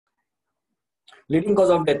leading cause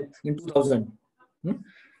of death in 2000. Hmm?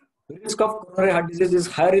 The risk of coronary heart disease is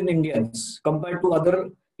higher in Indians compared to other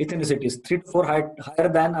ethnicities, 3 to 4 higher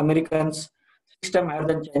than Americans, 6 times higher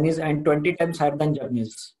than Chinese, and 20 times higher than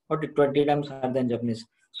Japanese. What is 20 times higher than Japanese?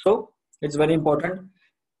 So it's very important.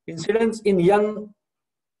 Incidence in young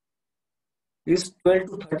is 12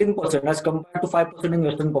 to 13% as compared to 5% in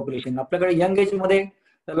Western population. आपल्याकडे young age मध्ये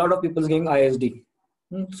a lot of people getting ISD.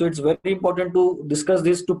 So it's very important to discuss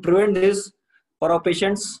this to prevent this for our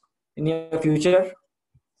patients in the future.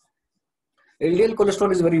 LDL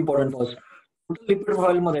cholesterol is very important for us. Total lipid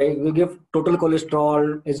profile we give total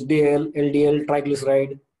cholesterol, HDL, LDL,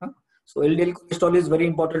 triglyceride. So LDL cholesterol is very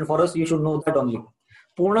important for us. You should know that only.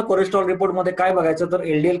 पूर्ण cholesterol report मध्ये काय बघायचं तर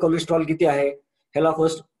LDL cholesterol किती आहे, ह्याला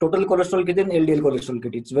first total cholesterol किती आणि LDL कोलेस्ट्रॉल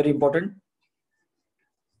किती. It's very important.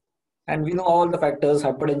 And we know all the factors: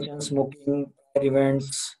 hypertension, smoking, prior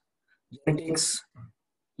events, genetics,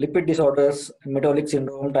 lipid disorders, metabolic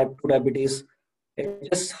syndrome, type 2 diabetes,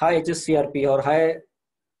 high HSCRP or high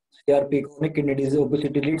CRP, chronic kidney disease,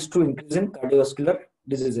 obesity leads to increase in cardiovascular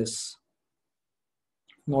diseases.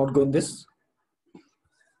 Not going this.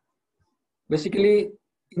 Basically,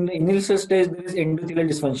 in the initial stage, there is endothelial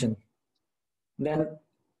dysfunction. Then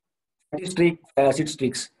fatty streak, acid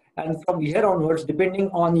streaks. And from here onwards, depending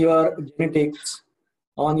on your genetics,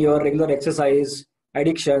 on your regular exercise,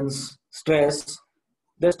 addictions, stress,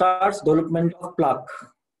 there starts development of plaque,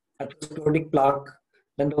 atherosclerotic plaque,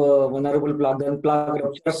 then the vulnerable plaque, then plaque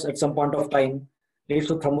ruptures at some point of time, leads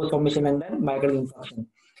to thrombus formation and then myocardial infarction.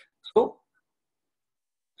 So,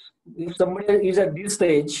 if somebody is at this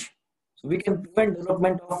stage, we can prevent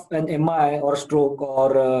development of an MI or stroke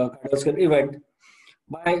or cardiovascular event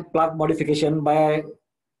by plaque modification, by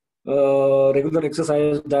regular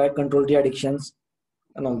exercise, diet control, addictions,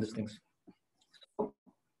 and all these things. So,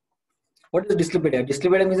 what is dyslipidemia?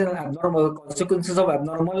 Dyslipidemia is an abnormal consequences of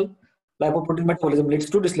abnormal lipoprotein metabolism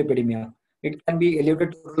leads to dyslipidemia. It can be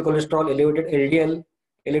elevated total cholesterol, elevated LDL,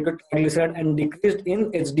 elevated triglyceride, and decreased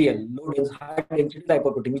in HDL, low density, high density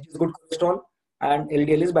lipoprotein, which is good cholesterol, and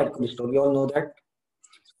LDL is bad cholesterol. We all know that.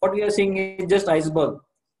 What we are seeing is just iceberg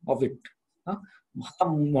of it. हा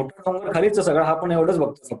मोठा डोंगर खालीच सगळा हा पण एवढंच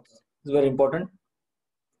बघतो फक्त. It's very important.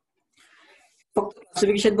 फक्त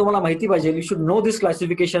क्लासिफिकेशन तुम्हाला माहिती पाहिजे. You should know this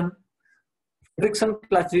classification. Frederiksen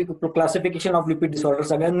classification of lipid disorder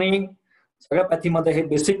सगळ्यांनी सगळ्या पॅथीमध्ये हे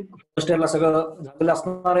बेसिक फर्स्ट इयरला सगळं झालेलं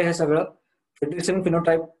असणार आहे. हे सगळं Frederiksen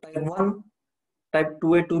phenotype type 1, type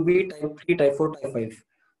 2A, 2B, type 3, type 4, type 5.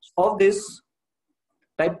 Of this,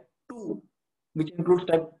 type 2, which includes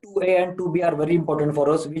type 2A and 2B, are very important for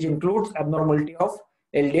us, which includes abnormality of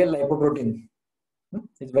LDL lipoprotein.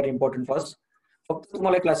 It's very important for us. फक्त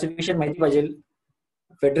तुम्हाला classification माहिती पाहिजे.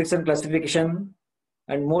 Frederiksen classification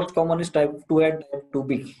and most common is type 2A and type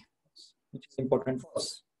 2B, which is important for us.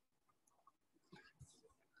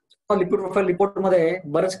 Lipid profile report मध्ये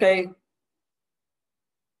बरेच काही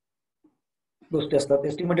गोष्टी असतात.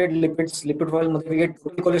 Estimated lipids, lipid profile मध्ये we get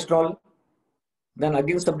total cholesterol, then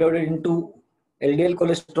again subdivided into LDL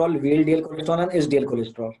cholesterol, VLDL cholesterol, and HDL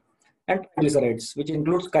cholesterol, and triglycerides, which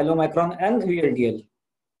includes chylomicron and VLDL.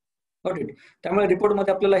 Got it? त्यामुळे report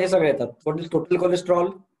मध्ये आपल्याला हे सगळे येतात. What is total cholesterol,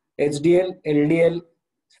 HDL, LDL.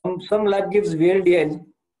 Some lab gives VLDL,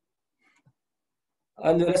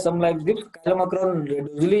 and some lab gives chylomicron.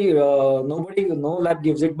 Usually, no lab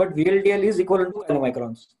gives it, but VLDL is equivalent to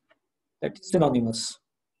chylomicrons. That is synonymous.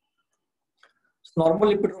 So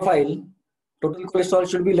normal lipid profile. Total cholesterol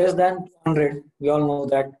should be less than 200. We all know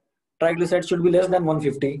that. Triglycerides should be less than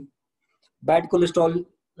 150. Bad cholesterol,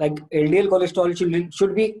 like LDL cholesterol,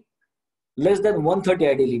 should be less than 130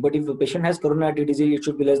 ideally. But if the patient has coronary artery disease, it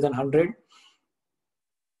should be less than 100.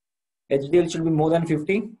 HDL should be more than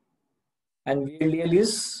 50. And VLDL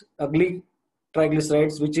is ugly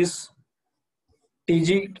triglycerides, which is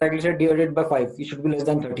TG, triglyceride divided by 5. It should be less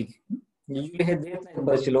than 30. Usually,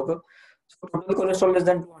 so total cholesterol less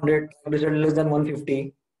than 200, triglyceride less than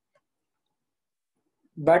 150.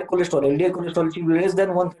 Bad cholesterol, LDL cholesterol should be less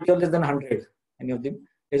than 130 or less than 100. Any of them.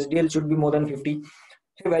 HDL should be more than 50.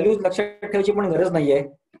 Hey values लक्षात ठेवायची पण गरज नाहीये,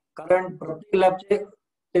 कारण प्रत्येक लॅबचे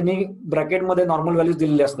त्यांनी bracket मध्ये normal values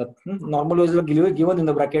दिलेले असतात. Normal values given in the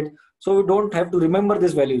bracket, so we don't have to remember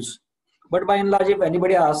this values. But by and large, if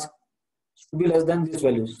anybody ask, should be less than these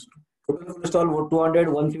values. Total cholesterol 200,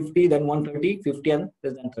 150, then 130, 50, and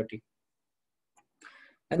less than 30.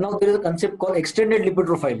 And now there is a concept called extended lipid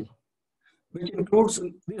profile, which includes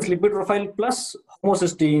this lipid profile plus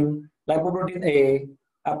homocysteine, lipoprotein A,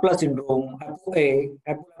 Apla syndrome, ApoA,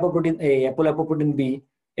 apolipoprotein A, apolipoprotein B,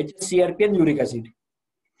 HSCRP, and uric acid.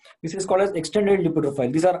 This is called as extended lipid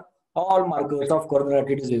profile. These are all markers of coronary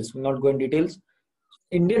artery disease. We will not go in details.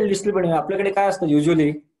 Indian dyslipidemia आपल्याकडे काय असतं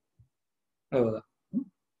usually बघा,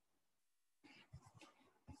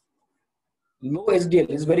 low SDL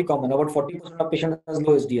is very common. About 40% of patients has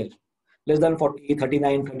low SDL. Less than 40,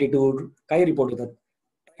 39, 32, काही report होतात.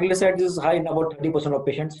 Triglycerides is high in about 30% of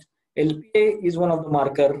patients. LPA is one of the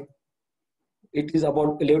marker. It is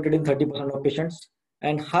about elevated in 30% of patients.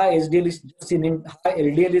 And high SDL is just seen in high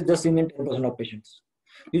LDL is just seen in 10% of patients.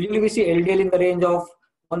 Usually we see LDL in the range of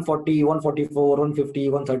 140, 144, 150,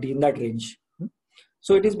 130 in that range.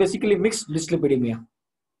 So it is basically mixed dyslipidemia.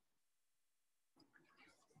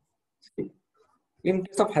 In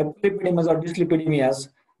case of hyperlipidemias or dyslipidemias,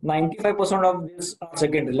 95% of these are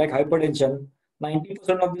secondary, like hypertension.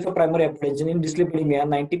 90% of these are primary hypertension. In dyslipidemia,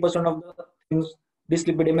 90% of the things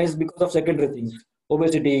dyslipidemia is because of secondary things,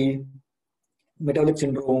 obesity, metabolic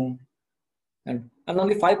syndrome, and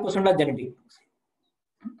only 5% are genetic.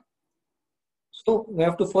 So we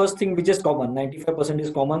have to first think which is common. 95%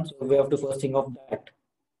 is common, so we have to first think of that.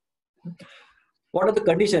 What are the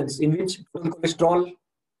conditions in which total cholesterol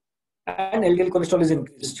and LDL cholesterol is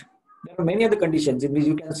increased? There are many other conditions in which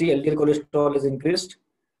you can see LDL cholesterol is increased.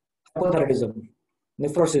 Hypothyroidism,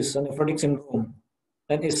 nephrosis, and nephrotic syndrome,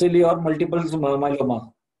 then SLE or multiple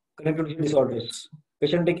myeloma, connective disorders,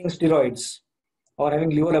 patient taking steroids or having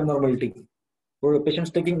liver abnormality, or patients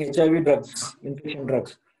taking HIV drugs, infection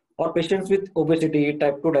drugs, or patients with obesity,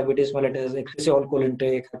 type 2 diabetes mellitus, excessive alcohol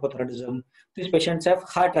intake, hypothyroidism. These patients have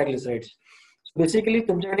high triglycerides. So basically,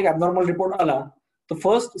 तुमच्याकडे abnormal report आला, the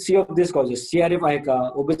first C of these causes, CRF आहे का,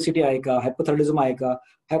 obesity आहे का, hypothyroidism आहे का.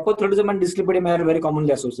 Hypothyroidism and dyslipidemia are very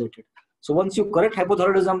commonly associated. So once you correct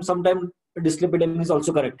hypothyroidism, sometimes dyslipidemia is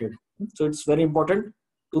also corrected. So it's very important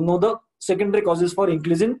to know the secondary causes for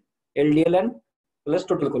increase in LDL and plus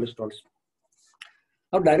total cholesterol.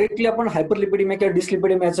 Now directly आपण हायपरलिपिडेमिया किंवा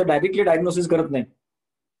डिस्लिपिडेमियाचं directly diagnosis करत नाही.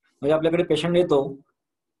 म्हणजे आपल्याकडे patient येतो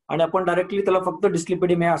आणि आपण directly त्याला फक्त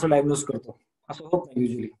डिस्लिपिडेमिया असं डायग्नोस करतो, असं होत नाही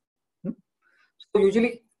usually. So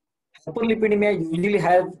usually hyperlipidemia usually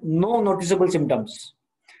has no noticeable symptoms.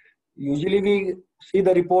 Usually we see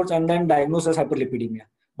the reports and then diagnose as hyperlipidemia.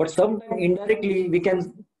 But sometimes indirectly we can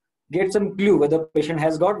get some clue whether the patient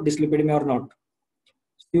has got dyslipidemia or not.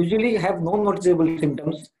 Usually have no noticeable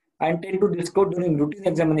symptoms and tend to discount during routine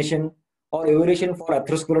examination or evaluation for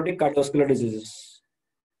atherosclerotic cardiovascular diseases.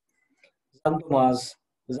 Xanthomas,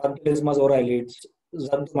 xanthelasmas oryzalis,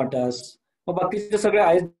 xanthomatas. मग बाकीचे सगळे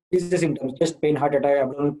आयस डिसीजचे symptoms, chest pain, heart attack,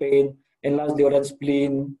 abdominal pain, enlarged liver and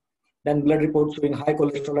spleen, then blood reports showing high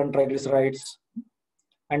cholesterol and triglycerides,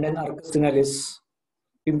 and then arcus sinalis,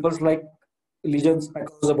 pimples like lesions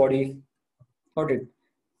across the body. Got it?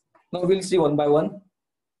 Now we'll see one by one.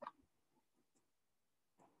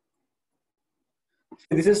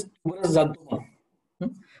 This is tuberous xanthoma,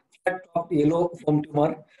 flat top yellow foam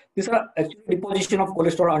tumor. These are actually deposition of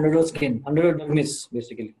cholesterol under the skin, under the dermis,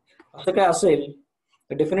 basically. असं काय असेल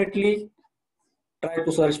तर definitely try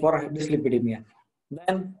to search for dyslipidemia.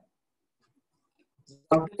 Then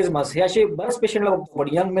झॅम्पिलिझमस, हे असे बरेच पेशंटला बघतो. पण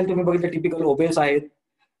young mail तुम्ही बघितलं टिपिकल ओबेस आहेत,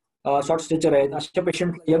 शॉर्ट स्टेचर आहेत, अशा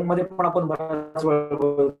पेशंट यंग मध्ये पण आपण बराच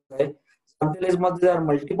वेळ झॅम्पिलिझमस are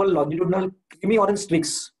multiple longitudinal creamy orange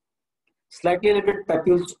स्ट्रिक्स, slightly elevated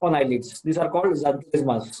papules on eyelids. These are called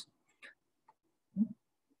xanthelasmas.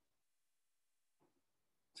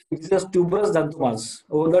 These are tuberous xanthomas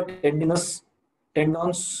over the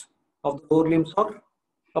tendons of the lower limbs or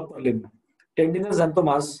upper limb. Tendinous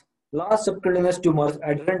xanthomas, large subcutaneous tumors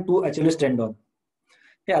adherent to Achilles tendon.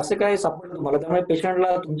 हे असे काय सापडलं तुम्हाला, त्यामुळे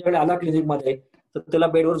पेशंटला तुमच्याकडे आला clinic मध्ये तर त्याला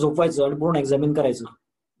बेडवर झोपायचं आणि पूर्ण एक्झामिन करायचं.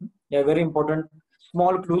 या व्हेरी इम्पॉर्टंट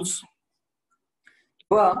स्मॉल क्लूज.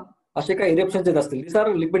 किंवा असे काही इरेप्शन्स येत असतील, this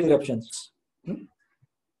are lipid इरेप्शन्स.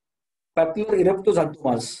 पॅप्युलर इरेप्टिव्ह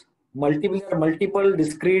xanthomas, multiple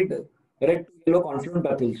discrete red to yellow confluent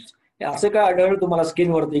पॅप्युल्स. हे असे काय आढळलं तुम्हाला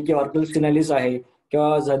स्किन वरती, किंवा आर्कस सिनालिस आहे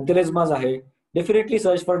किंवा झॅन्थेलेस्मास आहे, definitely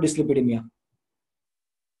search for dyslipidemia.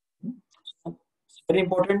 Very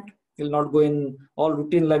important. Will not go in all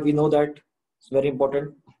routine life. We know that it's very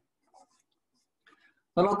important.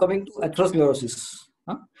 Now coming to atherosclerosis.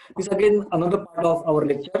 This is again another part of our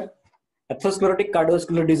lecture. Atherosclerotic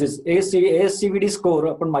cardiovascular disease. ASCVD score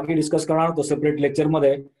आपण मागे discuss करणार होतो separate lecture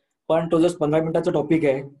मध्ये, पण तो just 15 मिनिटाचा topic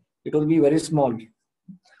आहे. It will be very small.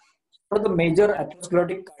 What are the major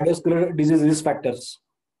atherosclerotic cardiovascular disease risk factors?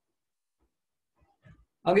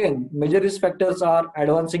 Again, major risk factors are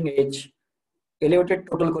advancing age, elevated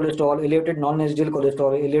total cholesterol, elevated non-HDL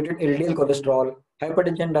cholesterol, elevated LDL cholesterol,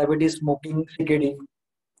 hypertension, diabetes, smoking, CKD,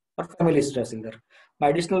 or family stress in there.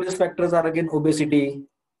 Additional risk factors are again obesity,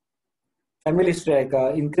 family stress,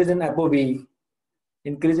 increase in ApoB,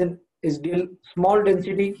 increase in HDL, small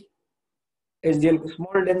density HDL,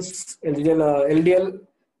 small dense LDL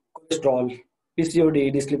cholesterol,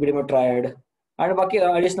 PCOD, dyslipidemia triad, and बाकी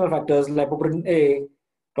additional factors, lipoprotein A,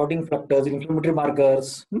 clotting factors, inflammatory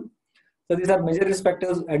markers. So these are major risk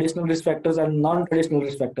factors, additional risk factors, and non-traditional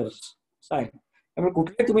risk factors. Sorry. त्यामुळे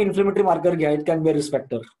कुठले तुम्ही inflammatory marker घ्या, it can be a risk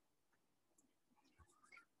factor.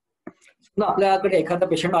 आपल्याकडे एखादा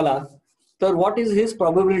patient आला तर what is his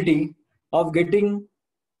probability of getting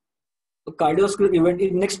cardiovascular event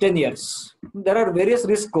in next 10 years? There are various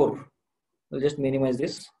risk score. I'll just minimize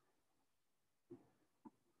this.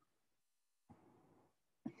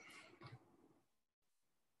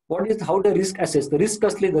 What is how the risk assess? The risk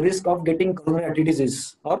asli, the risk of getting coronary artery disease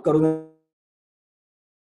or coronary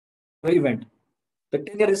event. The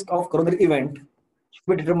 10-year risk of coronary event should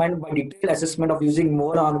be determined by detailed assessment of using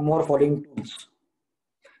more or more following tools.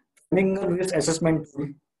 Fleming risk assessment tool.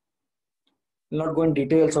 Will not go in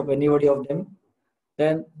details of anybody of them.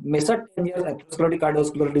 Then measure 10 years atherosclerotic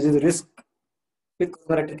cardiovascular disease risk with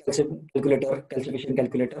coronary calcification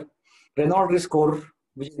calculator, Renault risk score,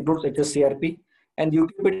 which includes HSCRP, and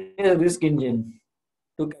UKPD risk engine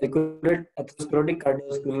to calculate atherosclerotic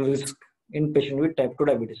cardiovascular risk in patient with type 2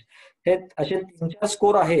 diabetes. हे असे 3-4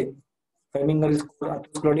 score आहेत. Fleming risk score,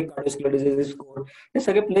 atherosclerotic cardiovascular disease risk score. हे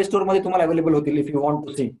सगळे play store मध्ये तुम्हाला available होतील if you want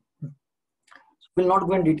to see. We'll not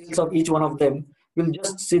go in details of each one of them. We'll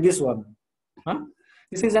just see this one.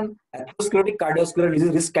 This is an atherosclerotic cardiovascular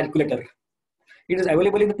disease risk calculator. It is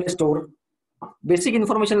available in the Play Store. Basic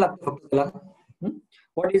information लागते फक्त त्याला.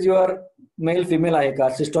 What is your male female आहे का,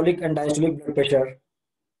 systolic and diastolic blood pressure,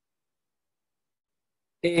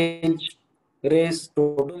 age, race,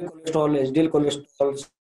 total cholesterol, HDL cholesterol,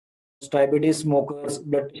 diabetes, smokers,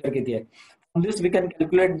 blood pressure किती आहे. From this we can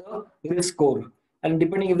calculate the risk score. And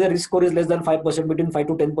depending if the risk score is less than 5%, between 5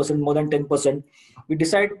 to 10%, more than 10%, we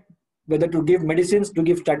decide whether to give medicines, to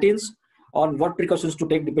give statins, on what precautions to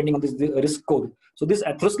take depending on this risk score. So this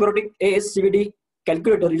atherosclerotic ASCVD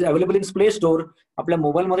calculator is available in Play Store. आपल्या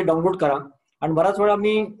mobile मध्ये download करा. आणि बराच वेळा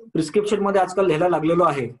मी prescription मध्ये आजकाल लिहायला लागलेलो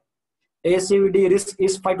आहे, ASCVD risk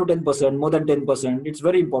is 5 to 10%, more than 10%. It's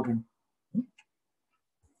very important.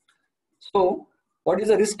 So what is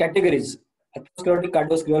the risk categories? Atherosclerotic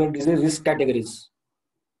cardiovascular disease risk categories.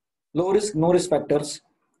 Low risk, no risk factors,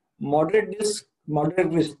 moderate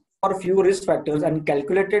risk or few risk factors, and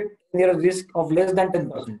calculated near risk of less than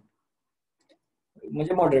 10%.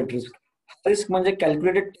 म्हणजे moderate risk. High risk म्हणजे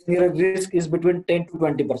calculated near risk is between 10 to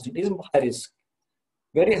 20%. Is high risk.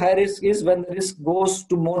 Very high risk is when the risk goes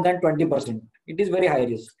to more than 20%. It is very high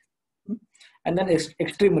risk. And then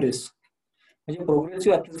extreme risk. म्हणजे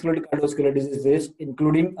progressive atherosclerotic cardiovascular diseases,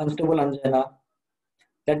 including unstable angina,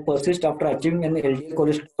 that persist after achieving an LDL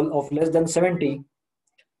cholesterol of less than 70,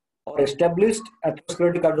 or established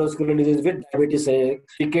atherosclerotic cardiovascular disease with diabetes है,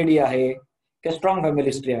 CKD आहे, क्या strong family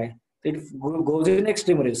history आहे, it goes in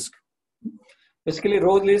extreme risk. Basically,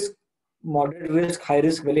 low risk, moderate risk, high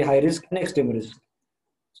risk, very high risk, and extreme risk.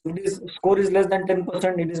 So if this score is less than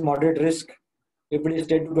 10%, it is moderate risk. If it is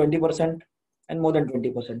 10 to 20%, and more than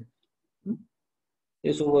 20%.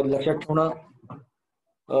 So लक्षात ठेवणं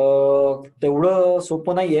तेवढं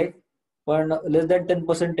सोपं नाहीये, पण less than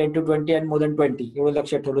 10%, 10 to 20 and more than 20 एवढं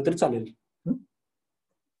लक्षात ठेवलं तरी चालेल.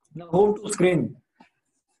 Now, home to screen.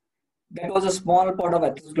 That was a small part of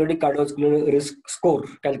atherosclerotic cardiovascular risk score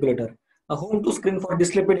calculator. A home to screen for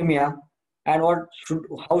dyslipidemia, and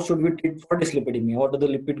how should we treat for dyslipidemia? What are the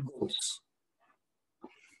lipid goals?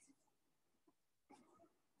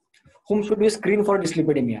 Whom should we screen for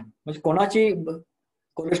dyslipidemia? म्हणजे कोणाची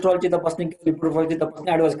कोलेस्ट्रॉलची तपासणी, lipid प्रोफाईलची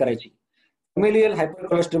तपासणी advice करायची. फॅमिलियल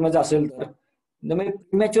हायपरकोलेस्ट्रेमॉल असेल तर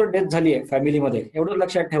premature death झाली आहे फॅमिलीमध्ये, एवढं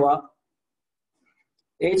लक्षात ठेवा.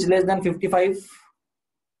 As less than 55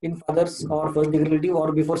 in fathers or first degree relative,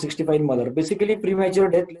 or before 65 in mother. Basically premature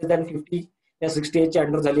death less than 50 या 60 च्या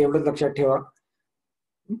अंडर झाली, एवढं लक्षात ठेवा.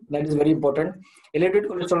 That is very important. Elevated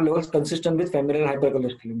cholesterol levels consistent with familial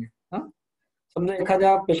hypercholesterolemia. समजा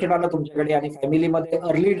एखाद्या पेशंट आला तुमच्याकडे आणि फॅमिलीमध्ये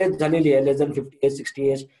अर्ली डेथ झालेली आहे, लेस दॅन 50 एज, 60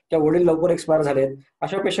 एज, त्या वडील लवकर एक्सपायर झालेत,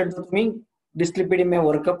 अशा पेशंटचं तुम्ही डिस्लिपिडेमिया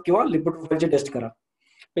वर्कअप किंवा लिपिड प्रोफाइलची टेस्ट करा.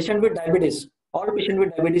 Patient with diabetes, all patient with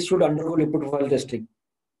diabetes should undergo lipid profile testing.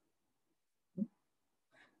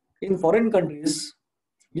 In foreign countries,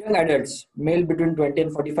 young adults, male between 20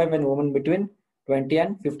 and 45 and women between 20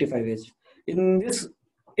 and 55 age. In this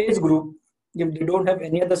age group, if they don't have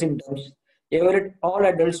any other symptoms, evaluate all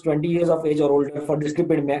adults 20 years of age or older for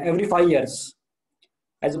dyslipidemia every 5 years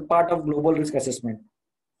as a part of global risk assessment.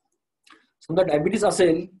 समजा diabetes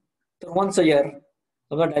असेल तर once a year,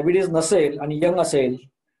 समजा diabetes नसेल आणि young असेल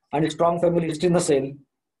आणि strong family history नसेल,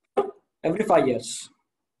 every 5 years.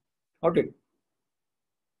 Okay.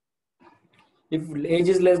 If age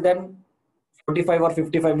is less than 45 or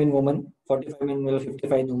 55 in woman, 45 in male,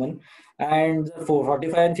 55 in woman, and for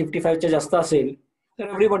 45 and 55 च्या जास्त असेल तर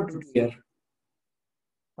every 1 to 2 year.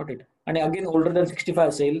 Got it. And again older than 65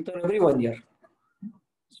 असेल तर every 1 year.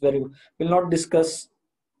 It's very. We'll not discuss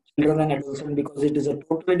children and adolescent because it is a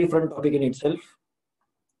totally different topic in itself.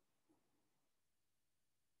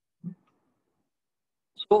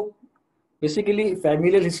 So basically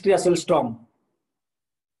familial history असेल strong,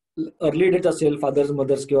 early dates असेल fathers,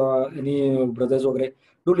 mothers किंवा any brothers वगैरे,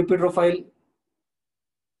 do lipid profile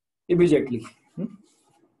immediately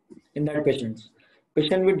in that patients.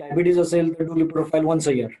 Patient with diabetes असेल तर do lipid profile once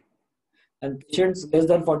a year. And patients less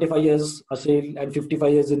than 45 years असेल and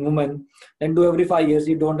 55 years in women, then do every 5 years.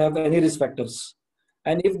 You don't have any risk factors.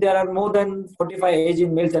 And if there are more than 45 age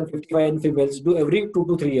in males and 55 in females, do every 2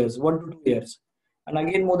 to 3 years, 1 to 2 years. And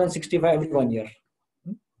again more than 65 every 1 year.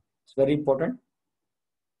 It's very important.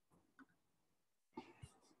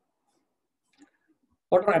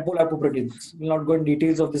 What are apolipoproteins? We'll not go in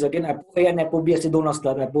details of this again. Apo A and Apo B असे दोन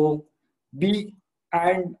असतात. Apo B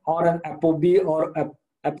and or an Apo B or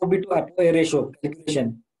Apo B to Apo A ratio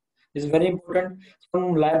calculation is very important.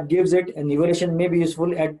 Some lab gives it, and evaluation may be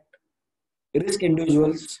useful at risk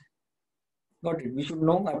individuals. Got it. We should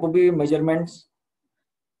know Apo B measurements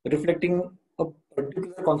reflecting a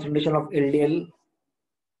particular concentration of LDL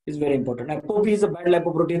is very important. Apo B is a bad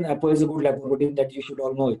lipoprotein. Apo is a good lipoprotein. That you should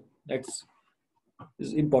all know it. That's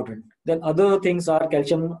is important. Then other things are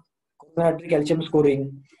calcium, coronary calcium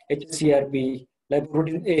scoring, HSCRP,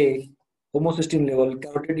 lipoprotein A, homocysteine level,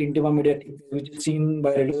 carotid intima media, which is seen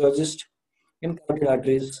by radiologist in carotid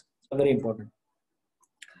arteries. Are very important.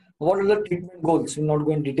 What are the treatment goals? We will not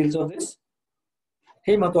go in details of this.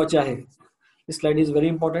 हे महत्वाचे आहे. This slide is very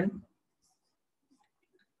important.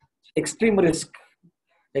 Extreme risk.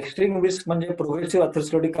 Extreme risk म्हणजे progressive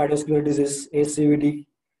atherosclerotic cardiovascular disease, ACVD,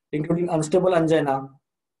 including unstable angina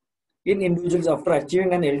in individuals after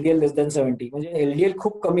achieving an LDL less than 70. म्हणजे LDL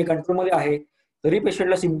खूप कमी control मध्ये आहे तरी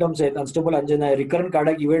पेशंटला सिम्पटम्स आहेत, अनस्टेबल अंजना आहे, रिकरंट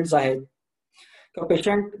कार्डियक इव्हेंट्स आहेत, किंवा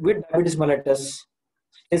patient with diabetes mellitus,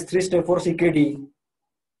 stage 3 stage 4 CKD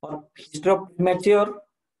or history of premature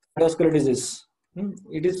cardiovascular disease.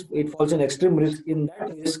 It falls in extreme risk. In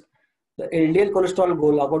that risk, the LDL cholesterol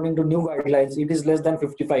goal according to new guidelines, it is less than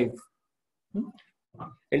 55.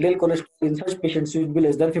 LDL cholesterol in such patients should be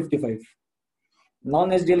less than 55.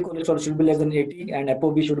 Non-HDL cholesterol should be less than 80 and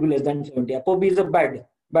ApoB should be less than 70. ApoB is a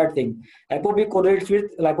bad thing. ApoB correlates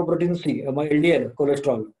with lipoprotein C, LDL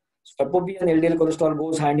cholesterol. So ApoB and LDL cholesterol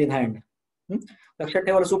goes hand in hand. लक्षात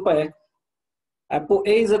ठेवायला सोपं आहे.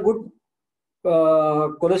 ApoA is a good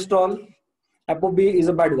cholesterol. ApoB is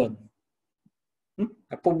a bad one.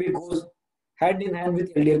 ApoB goes hand in hand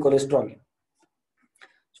with LDL cholesterol.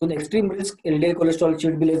 So the extreme risk LDL cholesterol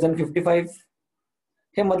should be less than 55.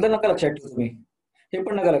 हे मधलं नका लक्षात ठेवू तुम्ही, हे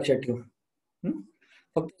पण नका लक्षात ठेवू.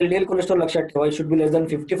 फक्त LDL cholesterol लक्षात ठेवा. It should be less than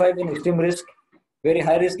 55 in extreme risk, very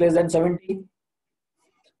high risk less than 70,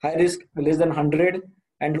 high risk less than 100,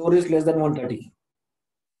 and low risk less than 130.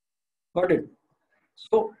 Got it?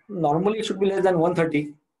 So normally it should be less than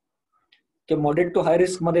 130. Okay, moderate to high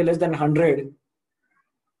risk मध्ये less than 100,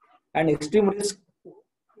 and extreme risk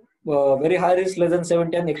very high risk less than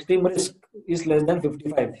 70, and extreme risk is less than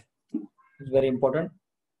 55. It's very important.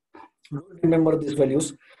 Don't remember these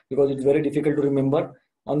values because it's very difficult to remember.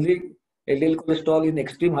 Only LDL cholesterol in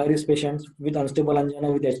extreme high risk patients with unstable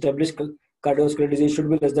angina with established cardiovascular disease should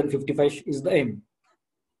be less than 55 is the aim,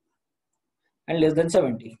 and less than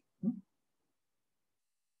 70.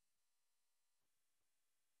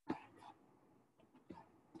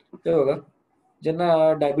 ते बघा,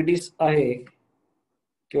 ज्यांना diabetes आहे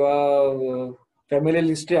किंवा फॅमिलियल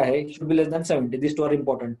history आहे, should be less than 70. These two are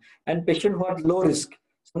important. And patient who are low risk,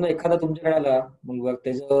 समजा एखादा तुमच्याकडे आला मुलगा,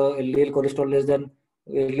 त्याचं LDL cholesterol less than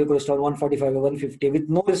LDL cholesterol 145 or 150 with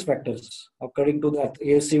no risk factors according to that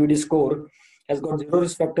ASCVD score has got 0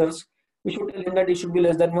 risk factors, we should tell him that it should be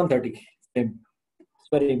less than 130. It's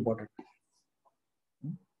very important.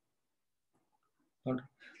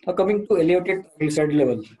 Now coming to elevated triglyceride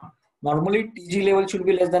level, normally TG level should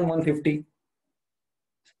be less than 150.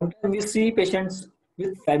 Sometimes we see patients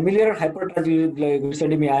with familiar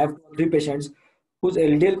hypertriglyceridemia. I have 2 or 3 patients whose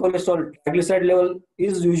LDL cholesterol triglyceride level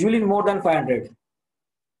is usually more than 500.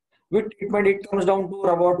 With treatment, it comes down to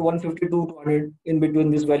about 150 to 200 in between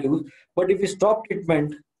these values. But if we stop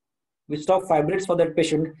treatment, we stop fibrates for that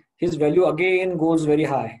patient, his value again goes very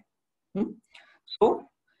high. So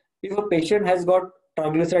if a patient has got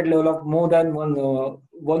triglyceride level of more than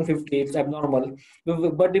 150, it's abnormal.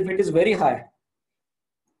 But if it is very high,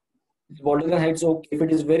 borderline heights okay. If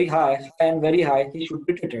it is very high and very high, he should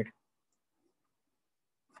be treated.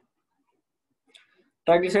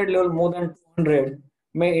 Triglyceride level more than 200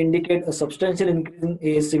 may indicate a substantial increase in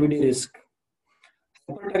ASCVD risk.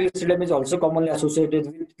 Hypertriglyceridemia is also commonly associated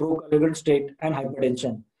with procoagulant state and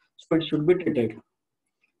hypertension, so it should be treated.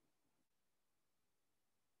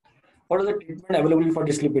 What is the treatment available for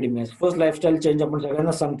dyslipidemia? First, lifestyle change आपण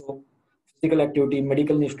सगळ्यांना सांगतो. Physical activity,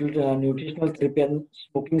 medical nutritional therapy, and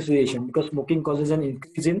smoking cessation, because smoking causes an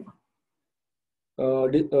increase in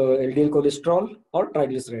LDL cholesterol or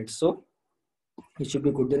triglycerides. So it should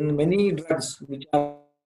be good. Then many drugs which are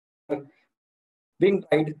being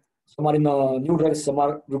tried, some are in new drugs, some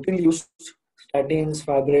are routinely used: statins,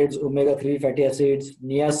 fibrates, omega-3 fatty acids,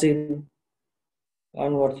 niacin.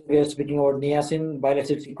 And what we are speaking about, niacin, bile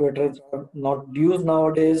acid sequestrators are not used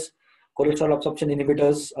nowadays. Cholesterol absorption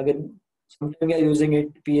inhibitors, again, sometimes we are using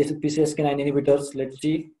it. PCSK9 inhibitors. Let's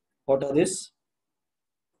see what are this.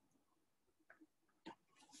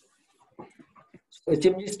 So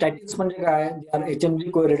HMG statins म्हणजे काय? They are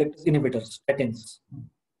HMG co-reductase inhibitors. Statins.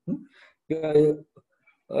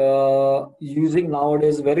 Using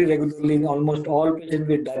nowadays very regularly in almost all patients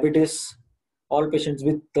with diabetes, all patients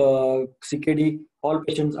with CKD, all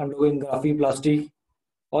patients undergoing grapheplasty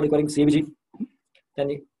or requiring CVG.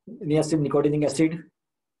 Then niacin, nicotinic acid,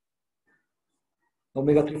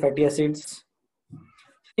 omega-3 fatty acids.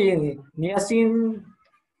 Niacin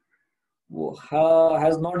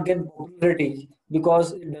has not gained popularity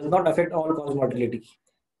because it does not affect all-cause mortality,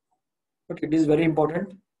 but it is very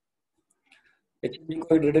important. HMG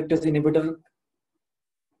reductase inhibitor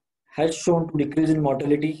has shown to decrease in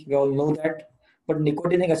mortality. We all know that. But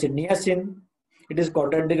nicotinic acid, niacin, it is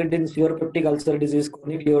contraindicated in severe peptic ulcer disease,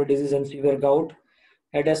 chronic liver disease, and severe gout.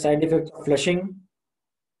 It has side effects of flushing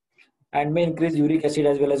and may increase uric acid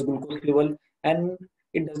as well as glucose level, and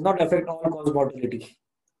it does not affect all-cause mortality.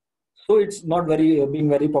 So it's not being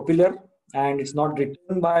very popular, and it's not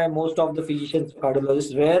written by most of the physicians,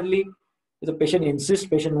 cardiologists. Rarely, if the patient insists,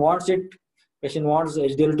 patient wants it, patient wants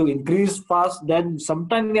HDL to increase fast, then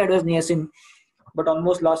sometimes we address niacin. But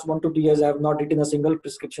almost last 1 to 2 years, I have not written a single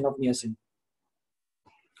prescription of niacin.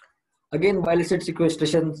 Again, bile acid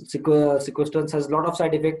sequestrants has a lot of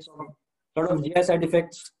side effects, a lot of GI side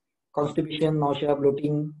effects, constipation, nausea,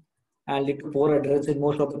 bloating, and lead to poor adherence in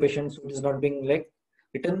most of the patients. So it is not being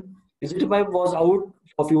written. Dyslipidemia was out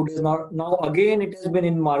for a few days now. Now again, it has been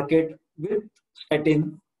in market with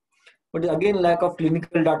statin, but again lack of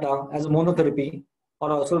clinical data as a monotherapy,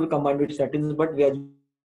 or also combined with statins. But we are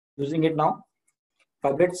using it now.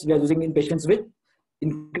 Fibrates we are using in patients with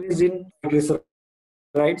increase in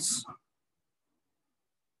triglycerides.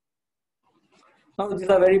 Now these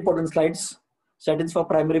are very important slides. Statins for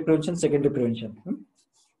primary prevention, secondary prevention.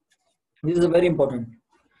 This is very important.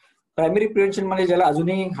 Primary prevention म्हणजे ज्याला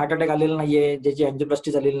अजूनही heart attack आलेला नाहीये, ज्याची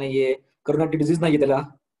angioplasty झालेली नाहीये, coronary disease नाहीये त्याला,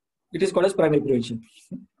 it is called as primary prevention.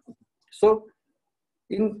 So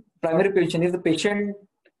in primary prevention, if the patient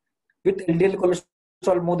with LDL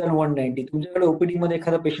cholesterol more than 190, तुमच्याकडे ओपीडी मध्ये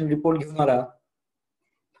एखादा पेशंट रिपोर्ट घेऊन आला,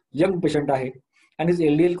 यंग पेशंट आहे, and his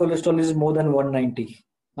LDL cholesterol is more than 190.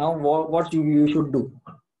 Now what you should do?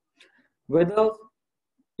 Whether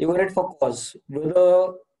evaluate for cause,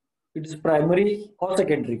 whether it is primary or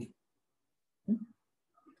secondary,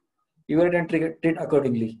 evaluate and treat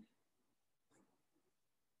accordingly.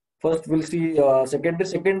 First, we'll see secondary.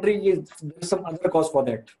 Secondary is there's some other cause for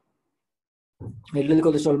that. LDL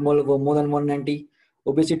cholesterol more than 190,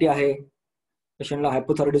 obesity आहे, patientला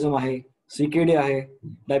hypothyroidism आहे, CKD आहे,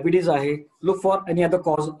 diabetes आहे. Look for any other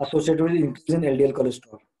cause associated with increase in LDL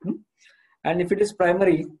cholesterol. And if it is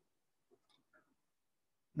primary,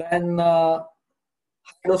 then high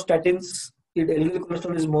dose statins. If LDL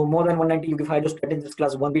cholesterol is more than 190, you give high dose statins. This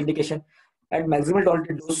class 1B indication, and maximal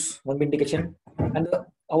tolerated dose 1B indication. And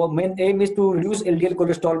our main aim is to reduce LDL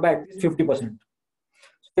cholesterol by at least 50%.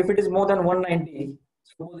 So if it is more than 190,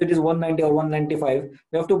 suppose it is 190 or 195,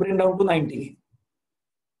 we have to bring down to 90.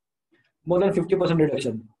 More than 50%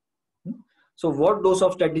 reduction. So what dose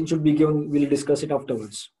of statin should be given, we'll discuss it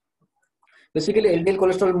afterwards. Basically, LDL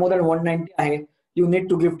cholesterol more than 190, you need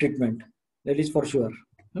to give treatment. That is for sure.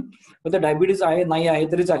 But the diabetes नाही आहे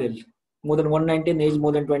तरी चालेल. More than 190 in age,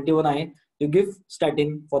 more than 21 आहे, you give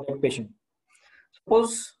statin for that patient.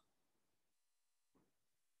 Suppose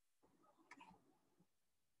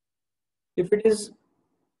if it is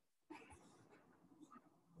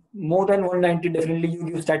more than 190, definitely you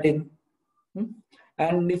give statin.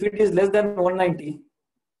 And if it is less than 190,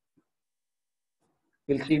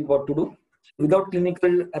 we'll see what to do. Without clinical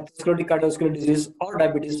atherosclerotic cardiovascular disease or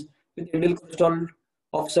diabetes, with LDL cholesterol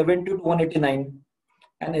of 70 to 189,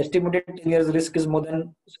 and estimated 10 years risk is more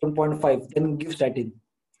than 7.5, then give statin.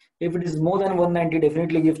 If it is more than 190,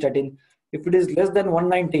 definitely give statin. If it is less than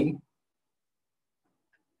 190,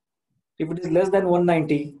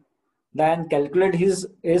 then calculate his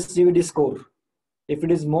ASCVD score. If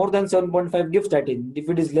it is more than 7.5, give statin. If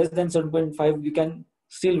it is less than 7.5, you can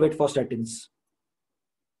still wait for statins.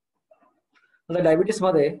 आता diabetes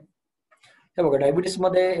मध्ये हे बघा, diabetes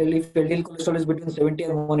मध्ये if LDL cholesterol is between 70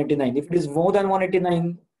 and 189, if it is more than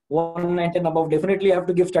 189, 190 and above, definitely you have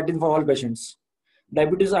to give statin for all patients.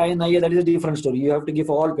 Diabetes नाहीये, that is a different story. You have to give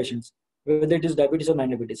for all patients, whether it is diabetes or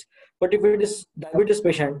non-diabetes. But if it is diabetes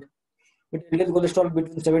patient with LDL cholesterol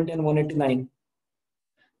between 70 and 189,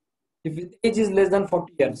 if his age is less than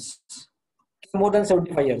 40 years, more than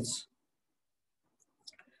 75 years,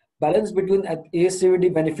 balance between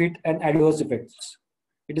ASCVD benefit and adverse effects.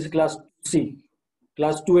 It is class C,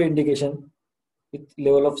 class 2A indication with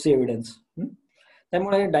level of C evidence.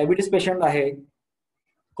 त्यामुळे diabetes patient आहे,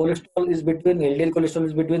 cholesterol is between LDL cholesterol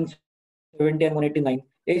is between 70 and 189,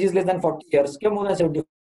 age is less than 40 years किंवा more than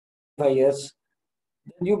 75 years,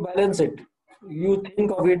 then you balance it. You think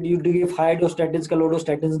of it, you give high dose statins का low dose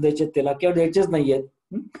statins द्यायचे त्याला किंवा द्यायचेच नाहीये.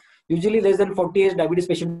 Usually less than 40 years diabetes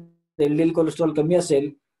patient LDL cholesterol कमी असेल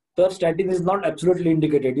तर statin is not absolutely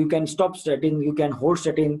indicated. You can stop statin, you can hold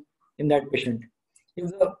statin in that patient. If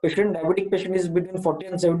the patient, diabetic patient, is between 40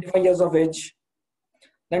 and 75 years of age,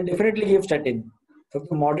 then definitely give statin. So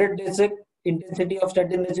the moderate basic intensity of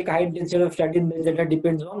statin, basic high intensity of statin, that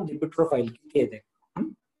depends on lipid profile.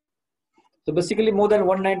 So basically more than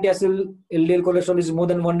 190 acyl LDL cholesterol is more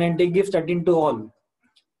than 190, give statin to all.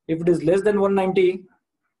 If it is less than 190,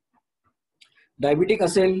 diabetic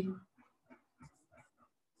acyl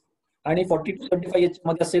आणि 40 to 75 as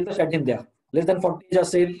मध्ये असेल तर स्टॅटिन द्या. Less than 40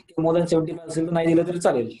 असेल किंवा more than 75 असेल तर नाही दिलं तरी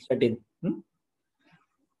चालेल स्टॅटिन.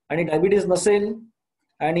 आणि डायबिटीज नसेल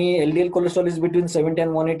आणि LDL cholesterol is between 70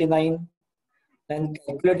 and 189, then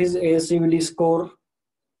calculate his ASCVD score,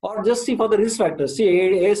 or just see for the risk factors. See,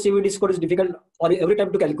 ASCVD score is difficult or every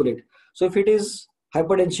time to calculate. So if it is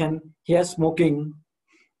hypertension, he has smoking,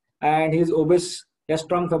 and he is obese, he has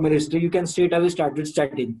strong family history, you can straight away start with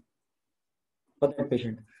statin for that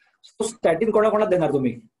patient. So statin कोणाकोणाला देणार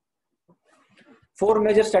तुम्ही? 4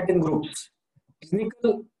 major statin groups.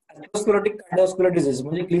 Clinical atherosclerotic cardiovascular disease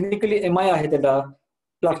म्हणजे clinically MI आहे, त्याला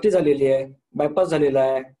प्लास्टी झालेली आहे, bypass झालेला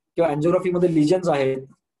आहे किंवा अँजिओग्राफी मध्ये लिजन्स आहेत,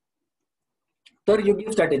 तर यू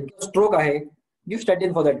गिव्ह स्टॅटिन. स्ट्रोक आहे, give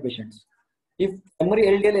स्टॅटिन for that patient. If primary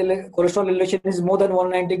LDL cholesterol elevation is more than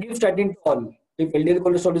 190, give statin to all. If LDL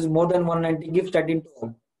cholesterol is more than 190, give statin to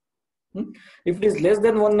all. If it is less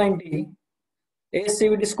than 190,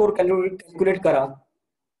 ASCVD score calculate करा.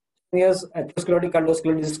 Yes, atherosclerotic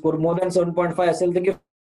cardiovascular disease score more than 7.5 असेल तर give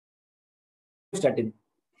statin.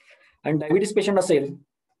 And diabetes patient असेल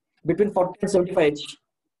between 40 and 75 age,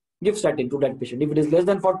 give statin to that patient. If it is less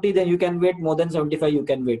than 40, then you can wait. More than 75, you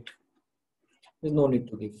can wait. There's no need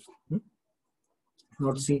to give.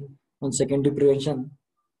 Not see on secondary prevention.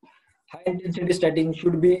 High intensity statin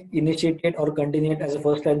should be initiated or continued as a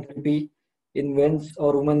first line therapy in men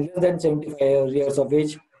or women less than 75 years of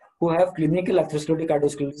age who have clinical atherosclerotic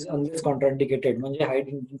cardiovascular disease unless contraindicated. म्हणजे high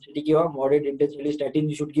intensity किंवा moderate intensity statin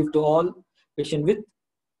you should give to all patient with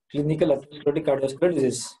clinical atherosclerotic cardiovascular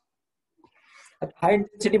disease. Hi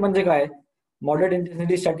intensity म्हणजे काय, moderate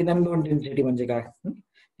intensity स्टॅटिन आणि लो intensity म्हणजे काय?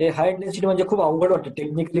 हे हाय intensity म्हणजे खूप अवघड वाटतं,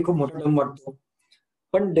 टेक्निकली खूप मोठा टर्म वाटतो,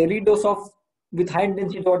 पण daily dose of with hi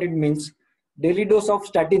intensity what it means, daily dose of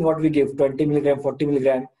स्टॅटिन what we give 20 milligram 40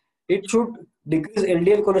 milligram, it should decrease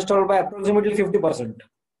LDL cholesterol by approximately 50%.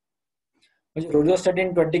 म्हणजे रोडोस्टॅटिन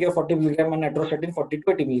 20 किंवा 40 milligram and atorvastatin 40 to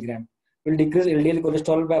 80 milligram will decrease LDL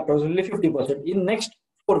cholesterol by approximately 50% in next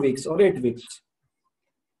 4 weeks or 8 weeks.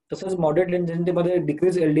 तसंच moderate intensity मध्ये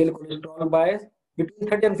decrease LDL cholesterol by between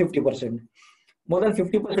 30 and 50%. More than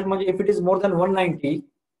 50% म्हणजे if it is more than 190,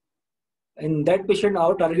 in that patient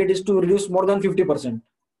our target is to reduce more than 50%.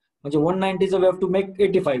 म्हणजे 190 so we have to make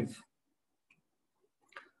 85.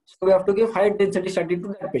 So we have to give high intensity statin to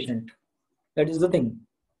that patient. That is the thing.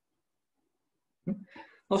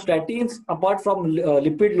 Now statins, apart from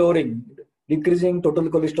lipid lowering, decreasing total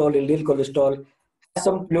cholesterol, LDL cholesterol, has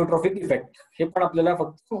some pleiotropic effect. हे पण आपल्याला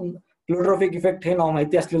फक्त pleiotropic effect हे नाव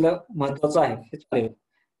माहिती असलेलं महत्वाचं आहे. हे चालेल.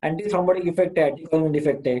 Anti thrombotic effect आहे, अँटीकॉगुलेंट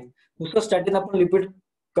effect आहे. नुसतं स्टॅटिन आपण लिपिड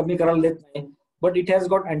कमी करायला देत नाही, but it has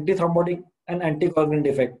got anti-thrombotic and anticoagulant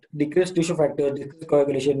effect, decreased tissue factor, decreased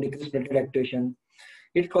coagulation, decreased platelet activation.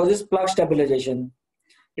 It causes plaque stabilization.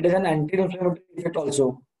 It has an anti-inflammatory effect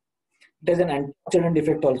also. It has an antioxidant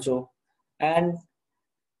effect also, and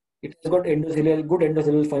it has got endothelial, good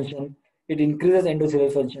endothelial function. It increases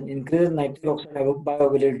endothelial function, increases nitric oxide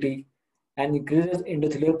bioavailability, and increases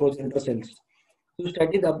endothelial progenitor cells. So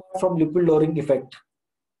statin, apart from lipid lowering effect,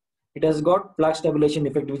 It has got plaque stabilization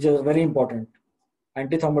effect, which is very important.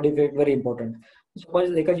 Anti-thrombotic effect, very important.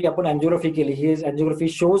 Suppose एकाची आपण angiography केली, his angiography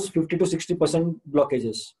shows 50 to 60%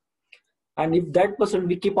 blockages. And if that person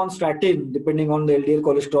we keep on statin, depending on the LDL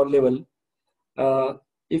cholesterol level,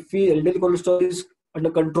 if LDL cholesterol is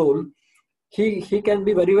under control, he can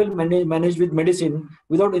be very well managed with medicine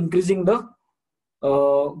without increasing the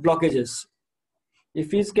blockages.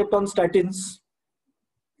 If he is kept on statins,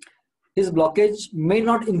 his blockage may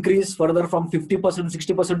not increase further from 50%,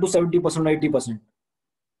 60% to 70%, 80%.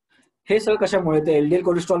 हे सगळं कशामुळे ते LDL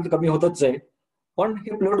cholesterol कमी होतच आहे, पण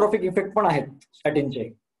हे प्लेओट्रॉफिक effect पण आहेत स्टॅटिनचे,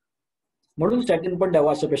 म्हणून स्टॅटिन पण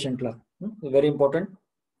द्यावा अशा पेशंटला. Very important.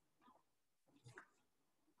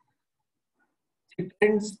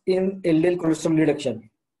 Trends in LDL cholesterol reduction.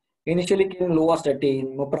 Initially केम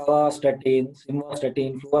लोवास्टॅटिन, मग प्रावास्टॅटिन,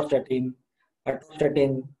 सिम्वास्टॅटिन, फ्लुवास्टॅटिन,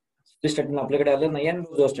 अट्रोस्टॅटिन, स्टॅटिन आपल्याकडे आलं नाही, आणि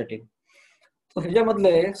रोझोस्टॅटिन.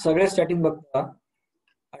 ह्याच्यामधले सगळे स्टॅटिन बघता,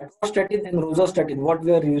 atorvastatin and rosuvastatin, what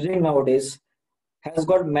we are using nowadays, has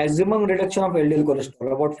got maximum reduction of LDL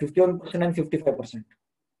cholesterol, about 51% and 55%.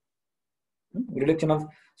 Reduction of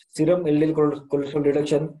serum LDL cholesterol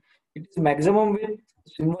reduction. It is maximum with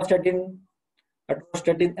simvastatin,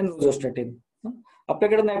 atorvastatin and rosuvastatin.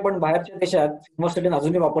 आपल्याकडे नाही, पण बाहेरच्या देशात सिम्वास्टॅटिन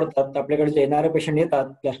अजूनही वापरतात. आपल्याकडे जे येणारे patient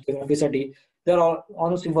येतात प्लास्टिग्राफीसाठी, they are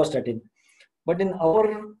on simvastatin. But in our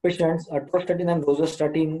patients, atorvastatin and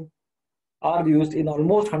rosuvastatin are used in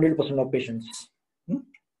almost 100% of patients.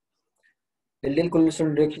 LDL cholesterol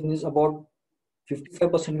reduction is about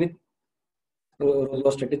 55% with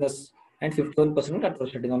rosuvastatin and 51% with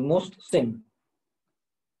atorvastatin, almost same.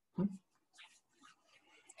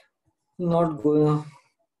 Not going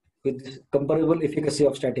with this comparable efficacy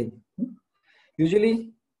of statin. Usually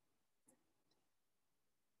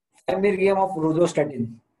 5 mg of rosuvastatin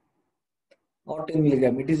or 10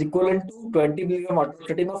 mg, it is equivalent to 20 mg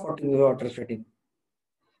atorvastatin or 40 mg atorvastatin.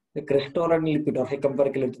 The Crestor and Lipitor hey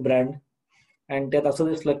compare केले brand, and त्यात असं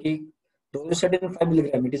दिसलं की rosuvastatin 5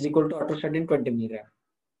 mg, it is equal to atorvastatin 20 mg.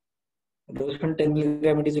 Rosuvastatin 10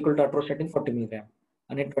 mg, it is equal to atorvastatin 40 mg,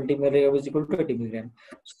 and 20 mg is equal to 80 mg.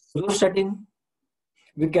 So rosuvastatin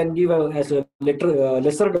we can give as a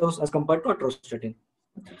lesser dose as compared to atorvastatin,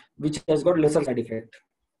 which has got lesser side effect.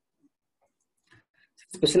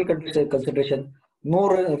 Special consideration: no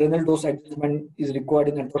renal dose adjustment is required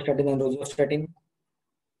in atorvastatin and rosuvastatin.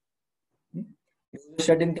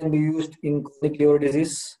 Rosuvastatin can be used in chronic liver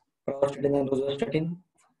disease, pravastatin and rosuvastatin.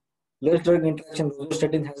 Less drug interaction,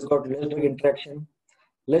 rosuvastatin has got less drug interaction.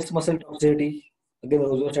 Less muscle toxicity, again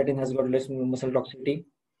rosuvastatin has got less muscle toxicity.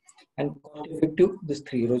 And cost effective, these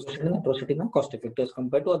three, rosuvastatin and atorvastatin, are cost effective as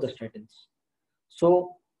compared to other statins.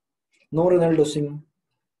 So no renal dosing,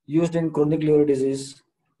 used in chronic liver disease,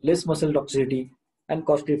 less muscle toxicity, and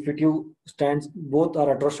cost effective stands. Both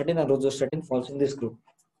are atorvastatin and rosuvastatin falls in this group.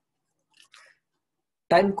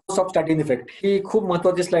 Time course of statin effect ही खूप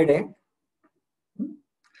महत्वाची slide आहे.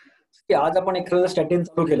 की आज आपण एखादं स्टॅटिन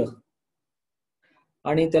चालू केलं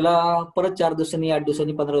आणि त्याला परत 4 दिवसांनी, 8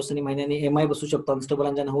 दिवसांनी, 15 दिवसांनी, महिन्यांनी एमआय बसू शकतो, अनस्टेबल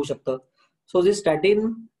अंजाना होऊ शकतं. So this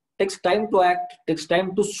स्टॅटिन takes time to act, takes time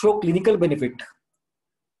to show clinical benefit.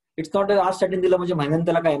 It's not आज स्टॅटिन दिलं म्हणजे महिन्यात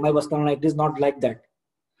त्याला काय एमआय बसणार नाही. It is not like that.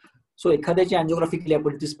 सो एखाद्याची अँजिओग्राफी केली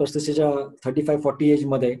आपण 30-35 35-40 एज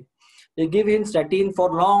मध्ये, they give him statin for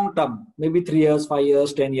long term, maybe 3 years, 5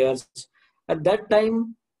 years, 10 years. At that time,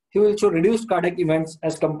 he will show reduced cardiac events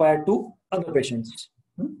as compared to other patients.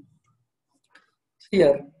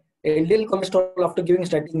 Here, LDL cholesterol after giving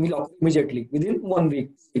statin will occur immediately within 1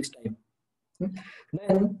 week's time.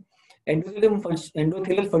 Then,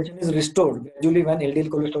 endothelial function is restored gradually when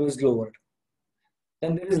LDL cholesterol is lowered.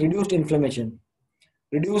 Then there is reduced inflammation.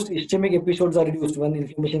 Reduced ischemic episodes are reduced. When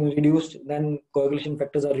inflammation is reduced, then coagulation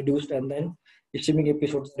factors are reduced, and then ischemic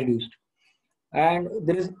episodes are reduced. And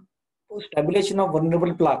there is stabilization of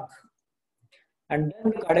vulnerable plaque, and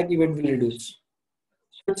then the cardiac event will reduce.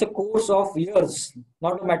 So it's a course of years,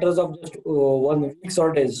 not a matter of just 1 week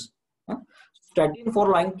or days. Statin for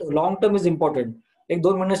long term is important. Like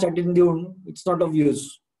 2 months statin given, it's not of use.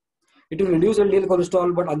 It will reduce LDL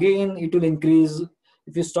cholesterol, but again it will increase.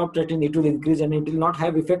 If you stop statin, it will increase, and it will not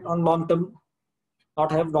have effect on long term,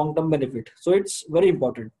 not have long term benefit. So it's very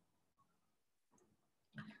important.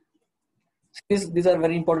 These are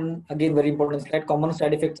very important. Again, very important. Like common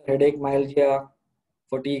side effects: headache, myalgia,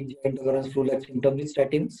 fatigue, joint occurrence, flu-like symptoms with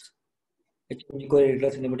statins.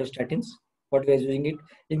 HMG-CoA inhibitor statins. What we are using it?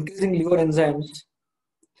 Increasing liver enzymes.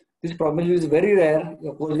 This probably is very rare,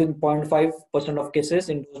 occurs in 0.5% of cases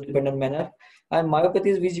in dose-dependent manner. And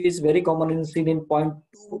myopathy, which is very common in seen in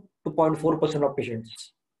 0.2 to 0.4% of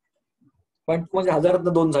patients. 0.2 म्हणजे हजारात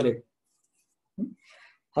 2 झाले.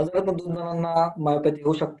 हजारातून 2 जणांना मायोपॅथी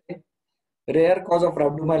होऊ शकते. Rare cause of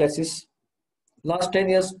rhabdomyolysis. Last 10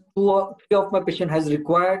 years, 3 of my patient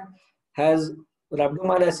has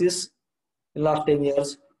rhabdomyolysis in last 10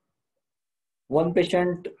 years. One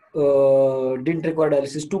patient didn't require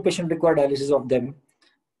dialysis. 2 patients required dialysis of them,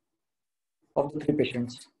 of the 3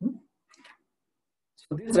 patients.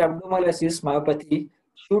 So this rhabdomyolysis myopathy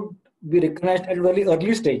should be recognized at very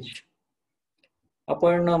early stage.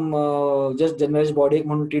 आपण just generalise body एक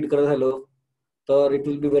म्हणून treat करत झालो तर it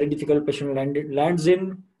will be very difficult patient lands in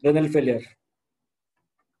renal failure.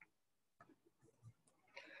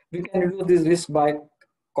 We can reduce this risk by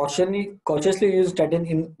cautiously use statin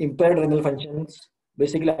in impaired renal functions,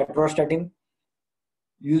 basically atorvastatin,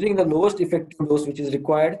 using the lowest effective dose which is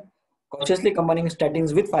required, cautiously combining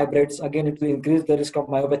statins with fibrates. Again, it will increase the risk of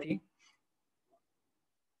myopathy.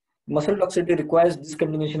 Muscle toxicity requires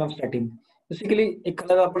discontinuation of statin. Basically,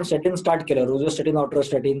 एखाद्याला आपण statin start केलं, rosuvastatin,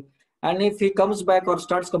 atorvastatin, and if he comes back or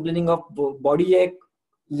starts complaining of body ache,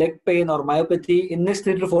 leg pain or myopathy in next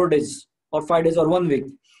 3 to 4 days or 5 days or 1 week,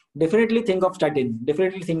 definitely think of statin.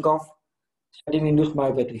 Definitely think of statin-induced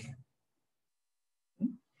myopathy.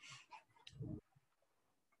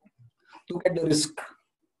 Look at the risk.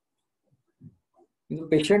 If the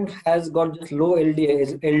patient has got just low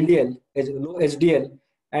low HDL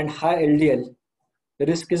and high LDL, the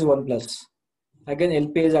risk is 1 plus. Again,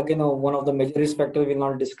 LP is again one of the major risk factors we will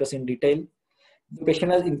not discuss in detail. The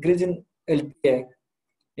patient has increase in LPA,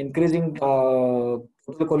 increasing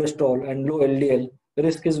total cholesterol and low LDL, the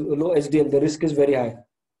risk is low HDL, the risk is very high,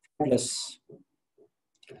 plus.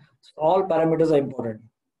 So all parameters are important.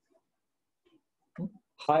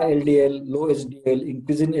 High LDL, low HDL,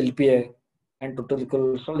 increase in LPA, and total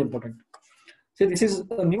cholesterol important. See, this is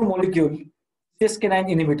a new molecule, PCSK9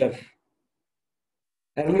 inhibitor.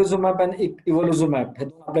 Arylizumab and evolizumab हे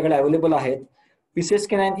दोन आपल्याकडे available आहेत.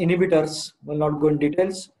 PCSK9 inhibitors, will not go in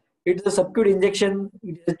details. It is a subcutaneous injection.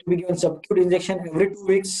 It has to be given subcutaneous injection every 2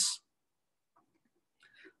 weeks.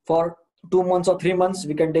 For 2 months or 3 months,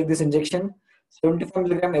 we can take this injection, 75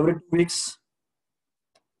 milligram every 2 weeks.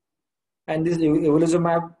 And this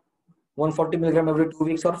evolizumab, 140 milligram every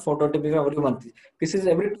 2 weeks or 420 milligram every month. This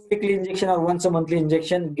is every 2 weekly injection or once a monthly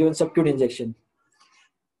injection, given subcutaneous injection,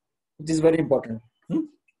 which is very important.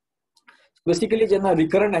 Basically ज्यांना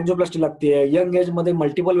recurrent angioplasty लागते, young age मध्ये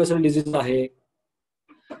multiple vessel disease आहे,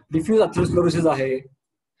 diffuse atherosclerosis आहे,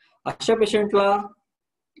 अशा पेशंटला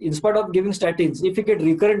in spite of giving स्टॅटिन्स, if you get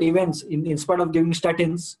recurrent events in spite of giving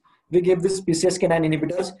स्टॅटिन्स, we give this PCSK9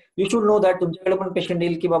 inhibitors. You should know that तुमच्याकडे पण patient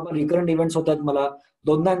येईल की बाबा रिकरंट इव्हेंट्स होतात, मला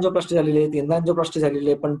 2दा अँजिओप्लास्टी झालेली आहे, 3दा अँजिओप्लास्टी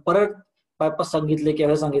झालेली आहे, पण परत बायपास सांगितले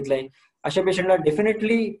किंवा सांगितलंय, अशा पेशंटला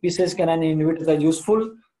definitely PCSK9 inhibitors are useful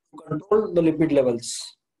to control the lipid levels.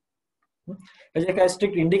 म्हणजे काय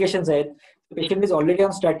स्ट्रिक्ट इंडिकेशन्स आहेत. Patient is already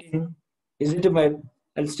on स्टॅटिन, ezetimibe,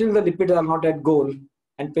 and still the lipids are not at goal,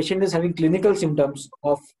 and patient is having clinical symptoms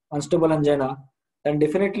of unstable angina, then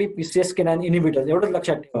definitely PCSK9 inhibitors एवढंच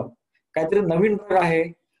लक्षात ठेवा. काहीतरी नवीन drug आहे,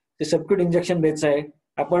 ते subacute injection द्यायचं आहे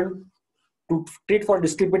आपण to treat for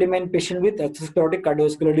dyslipidemia in patient with atherosclerotic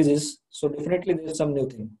cardiovascular disease. So definitely there is some new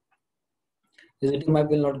thing. Ezetimibe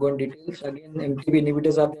will not go in details. Again, MTB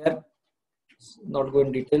inhibitors are there, not go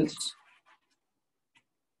in details.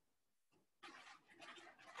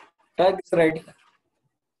 Triglyceride,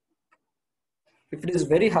 if it is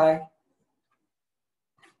very high,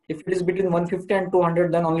 if it is between 150 and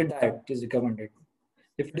 200, then only diet is recommended.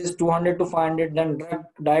 If it is 200 to 500, then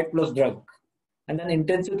diet plus drug, and then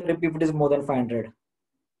intensive therapy if it is more than 500.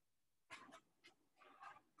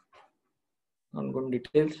 Not good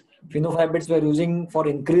details. Phenofibrates we are using for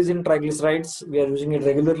increase in triglycerides. We are using it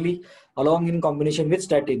regularly along in combination with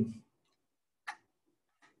statin.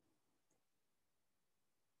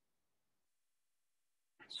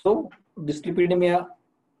 So dyslipidemia,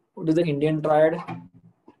 what is the Indian triad?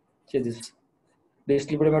 Say this.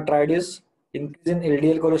 Dyslipidemia triad is increase in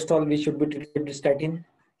LDL cholesterol, which should be treated with statin.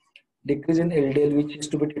 Decrease in LDL, which is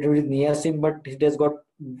to be treated with niacin, but it has got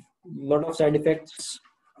lot of side effects,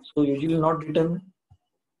 so usually not written.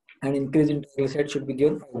 And increase in triglycerides should be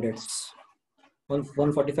given 5 days,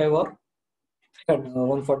 145 or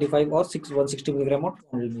 145 or 160 milligram or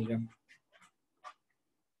 200 milligram.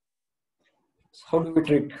 How do we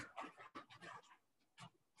treat?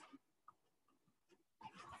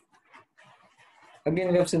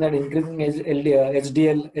 Again, we have seen that increasing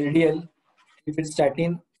HDL, LDL, if it's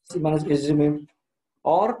statin, ezetimibe,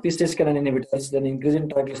 or PCSK9 inhibitors, then increase in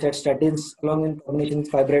triglycerides, statins along in combination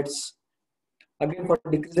with fibrates. Again, for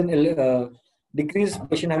decrease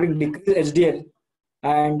patient having decreased HDL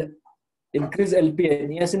and increase LPA.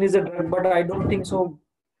 Niacin is a drug, but I don't think so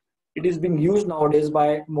It is being used nowadays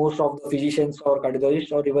by most of the physicians or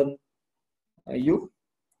cardiologists or even you.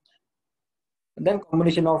 And then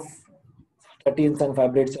combination of statins and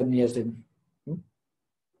fibrates and niacin.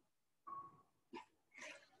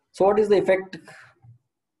 So what is the effect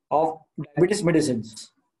of diabetes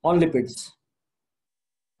medicines on lipids?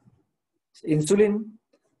 Insulin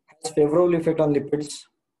has favorable effect on lipids.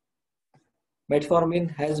 Metformin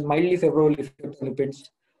has mildly favorable effect on lipids.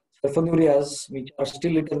 Sulfonylureas, which are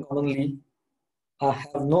still eaten commonly,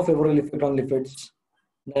 have no favorable effect on lipids.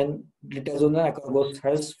 Then glitazone acarbose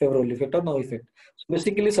has favorable effect or no effect. So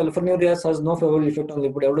basically, sulfonylureas has no favorable effect on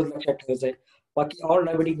lipid. एवढंच लक्षात ठेवायचं आहे. बाकी all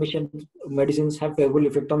diabetic medicines have favorable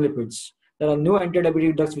effect on lipids. There are new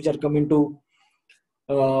anti-diabetic drugs which are coming to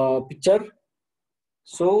picture.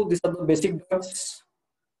 So these are the basic drugs.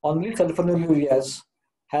 Only sulfonylureas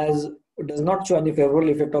does not show any favorable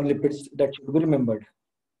effect on lipids, that should be remembered.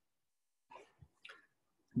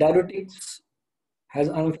 Diuretics has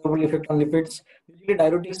unfavorable effect on lipids. Usually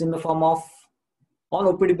diuretics in the form of, on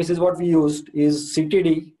OPD basis, what we used is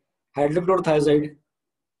CTD, hydrochlorothiazide,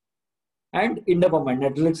 and indapamide,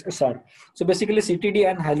 natrilyl SR. So basically CTD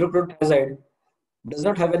and hydrochlorothiazide does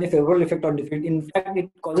not have any favorable effect on lipid. In fact, it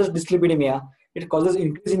causes dyslipidemia, it causes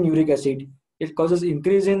increase in uric acid, it causes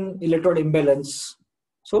increase in electrode imbalance.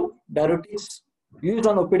 So diuretics used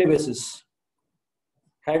on OPD basis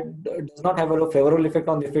does not have a favorable effect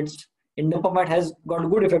on lipids. Indapamide has got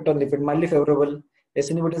good effect on lipid, mildly favorable.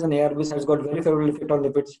 SN inhibitors and ARBs has got very favorable effect on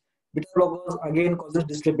lipids. Beta blockers again causes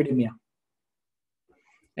dyslipidemia.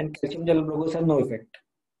 And calcium channel blockers have no effect.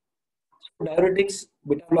 So diuretics,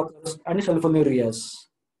 beta blockers, and sulfonylureas,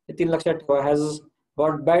 has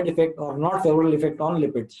got bad effect or not favorable effect on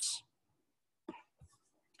lipids.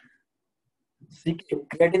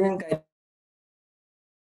 Creatinine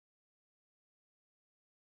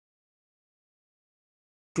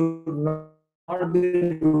should not be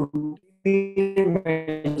routinely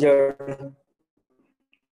measured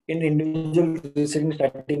in individual receiving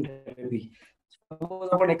statin therapy. Suppose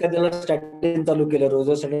आपण एखाद्याला स्टॅटिन चालू केलं,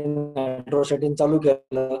 रोझोस्टॅटिन, अॅट्रोस्टॅटिन चालू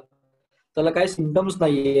केलं, त्याला काही symptoms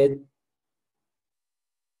नाहीयेत,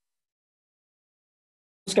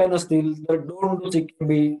 काय नसतील तर don't do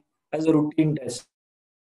CKB as a routine test.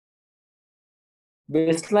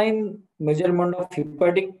 Baseline measurement of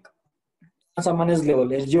hepatic transaminase level,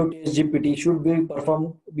 SGOT, SGPT, should be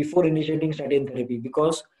performed before initiating statin therapy,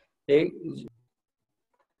 because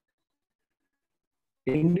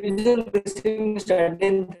individual receiving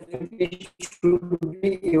statin therapy should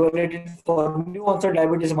be evaluated for new onset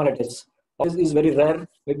diabetes mellitus. This is very rare,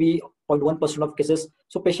 maybe 0.1% of cases.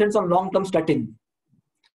 So patients on long-term statin,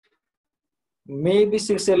 maybe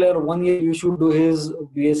 6 or 1 year, you should do his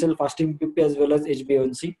BSL fasting PP as well as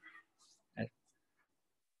HbA1c.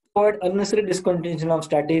 Avoid unnecessary discontinuation of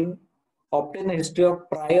statin. Obtain a history of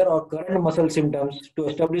prior or current muscle symptoms to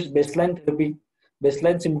establish baseline therapy,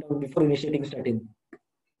 baseline symptoms before initiating statin.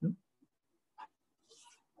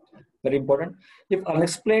 Very important. If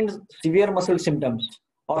unexplained severe muscle symptoms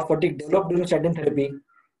or fatigue develop during statin therapy,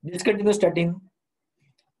 discontinue statin.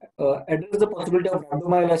 Address the possibility of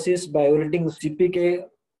rhabdomyolysis by evaluating CPK,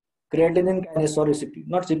 creatinine kinase,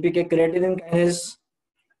 not CPK, creatinine kinase,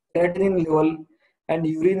 creatinine level, and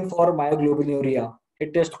urine for myoglobinuria. Hey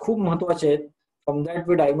test खूप महत्वाचे आहेत. From that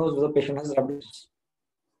we diagnose whether the patient has diabetes.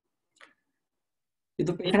 If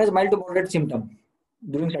the patient has mild to moderate symptom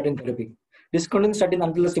during statin therapy, discontinue statin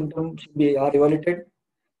until the symptoms are evaluated,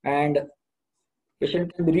 and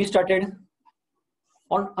patient can be restarted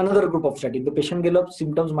on another group of statin. The patient develops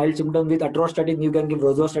symptoms, mild symptoms with atorvastatin, you can give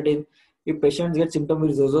rosuvastatin. If patient gets symptoms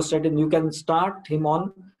with rosuvastatin, you can start him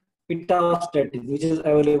on pitavastatin, which is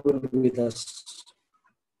available with us.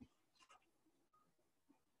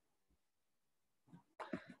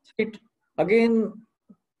 It again,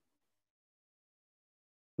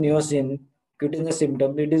 niacin, cutaneous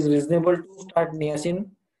symptom, it is reasonable to start niacin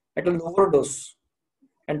at a lower dose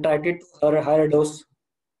and try it to a higher dose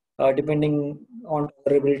depending on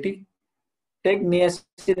tolerability. Take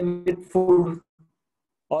niacin with food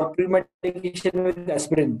or pre-medication with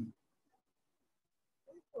aspirin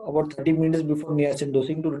about 30 minutes before niacin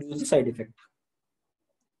dosing to reduce the side effect.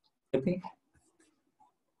 Okay.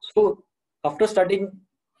 So after starting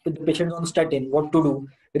with the patient on statin, what to do?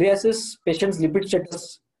 Reassess patient's lipid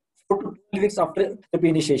status 4 to 12 weeks after therapy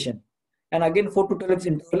initiation, and again 4 to 12 weeks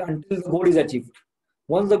interval until the goal is achieved.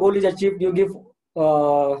 Once the goal is achieved, you give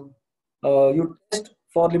you test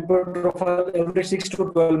for lipid profile every 6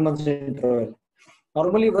 to 12 months interval.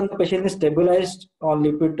 Normally, when the patient is stabilized on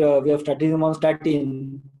lipid, we have started him on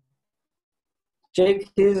statin. Check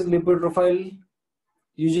his lipid profile.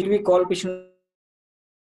 Usually, we call patient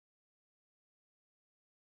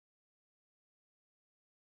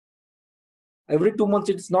every 2 months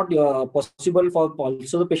it's not possible for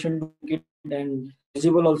also the patient to take it and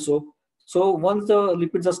visible also. So once the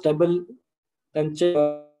lipids are stable, then check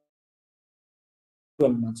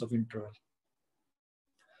 12 months of interval.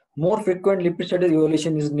 More frequent lipid status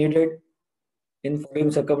evaluation is needed in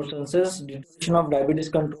following circumstances: deterioration of diabetes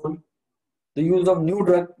control, the use of new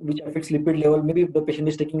drug which affects lipid level. Maybe if the patient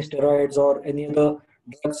is taking steroids or any other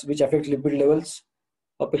drugs which affect lipid levels,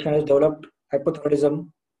 a patient has developed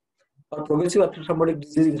hypothyroidism or progressive atherosclerotic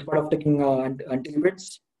disease in spite of taking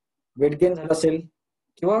antilipids, weight gain झाला असेल,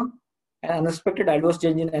 किंवा an unexpected adverse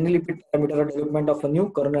change in any lipid parameter or development of a new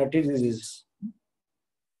coronary artery disease.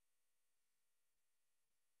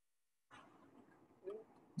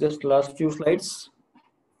 Just last few slides.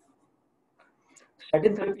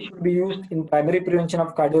 Statin therapy should be used in primary prevention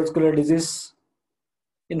of cardiovascular disease.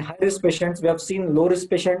 In high risk patients, we have seen low risk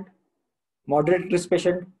patient, moderate risk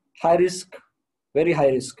patient, high risk, very high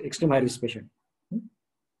risk, extreme high risk patient.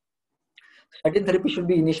 Statin therapy should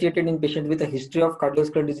be initiated in patients with a history of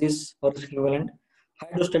cardiovascular disease or risk equivalent.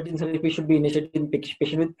 High dose statin therapy should be initiated in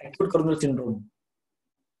patients with acute coronary syndrome.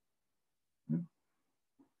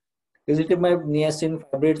 Ezetimibe, niacin,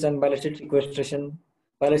 fibrates, and bile acid sequestration,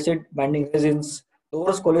 bile acid binding resins,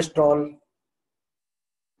 lowers cholesterol,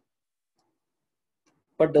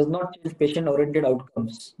 but does not change patient-oriented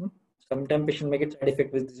outcomes. Sometimes patient may get side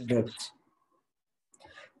effect with these drugs.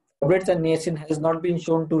 Fibrates and niacin has not been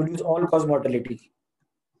shown to reduce all-cause mortality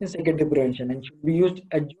in secondary prevention and should be used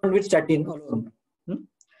adjunct with statin alone.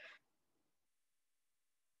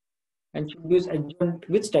 And should be used adjunct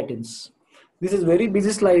with statins. This is very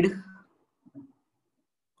busy slide.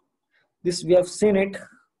 This we have seen it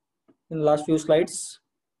in the last few slides.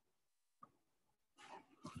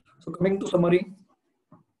 So coming to summary,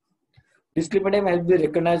 dyslipidemia has been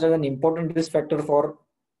recognized as an important risk factor for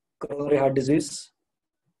coronary heart disease.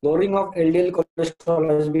 Lowering of LDL cholesterol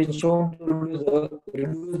has been shown to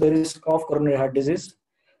reduce the risk of coronary heart disease.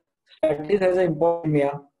 Statin has an important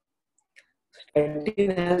role.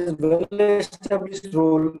 Statin has well-established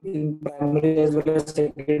role in primary as well as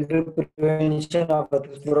secondary prevention of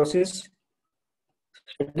atherosclerosis.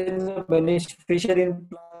 Statin is a beneficiary in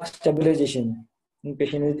plaque stabilization in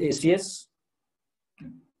patients with ACS.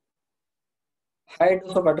 High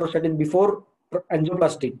dose of atorvastatin before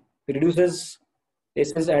angioplasty reduces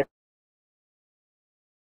ACS. I'm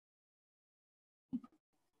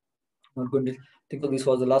not going to think this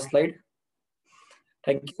was the last slide.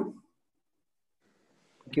 Thank you.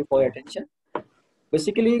 Thank you for your attention.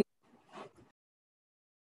 Basically,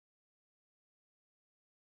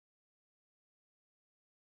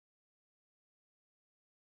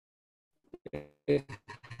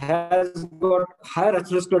 has got higher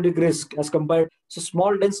atherosclerotic risk as compared. So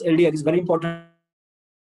small dense LDL is very important.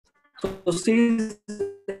 So see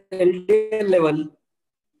LDL level.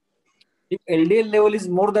 If LDL level is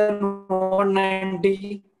more than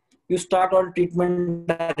 190, you start on treatment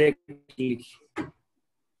directly.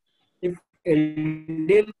 If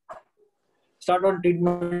LDL, start on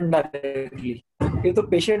treatment directly. If the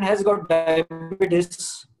patient has got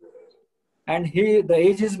diabetes and the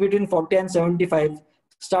age is between 40 and 75,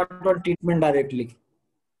 start on treatment directly.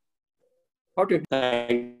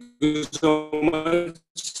 Thank you so much,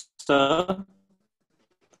 sir.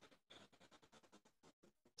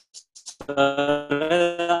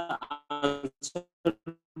 Answered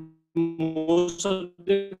most of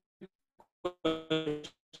the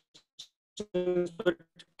questions, but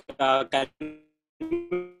can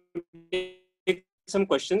we take some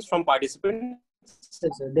questions from participants?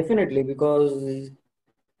 Yes, sir, definitely, because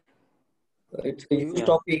it's a huge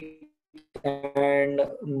topic and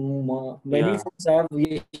many things have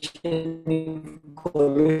variation in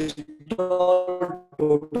cholesterol,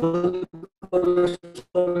 total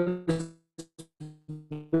cholesterol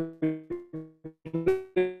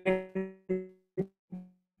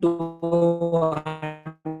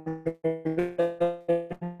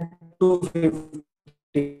to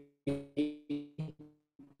 50.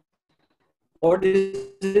 What is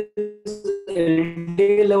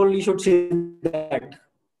LDL level? You should see that.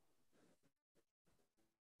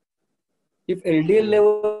 If LDL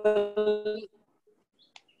level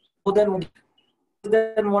more than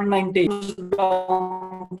 190,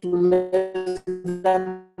 down to less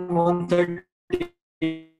than 130,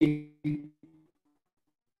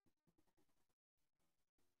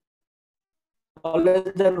 or less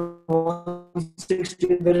than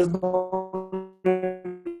 160, there is no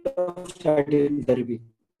statin therapy.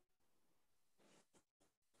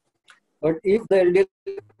 But if the LDL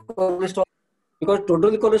cholesterol, because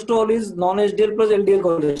total cholesterol is non-HDL plus LDL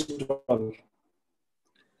cholesterol,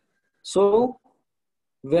 so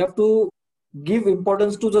we have to give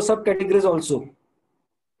importance to the subcategories also,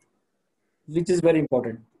 which is very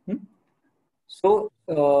important. So,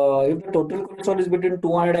 if the total cholesterol is between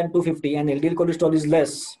 200 and 250 and LDL cholesterol is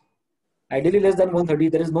less, ideally less than 130,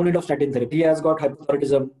 there is no need of statin therapy. He has got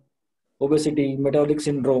hypothyroidism, obesity, metabolic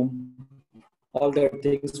syndrome, all that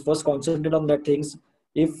things. First, concentrate on that things.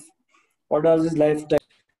 If what does his lifestyle?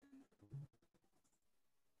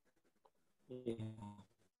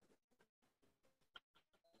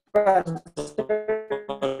 One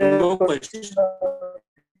more question.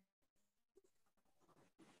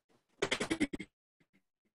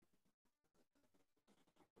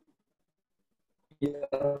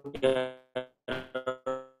 Yeah.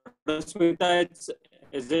 Smita,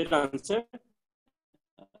 is it answered?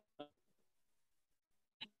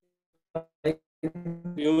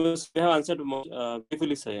 You must have answered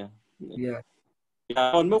beautifully, sir. Yeah.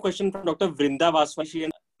 One more question from Dr. Vrinda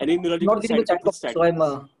Vaswani. Any neurological Not getting side the chat effects with box, so I'm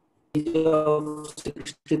statins? age of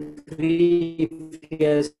 63, if he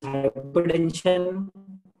has hypertension,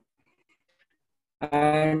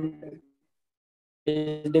 and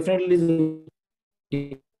definitely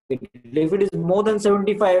if it is more than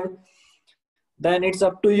 75, then it's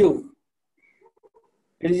up to you.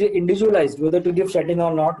 It is individualized whether to give statin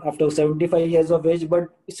or not after 75 years of age, but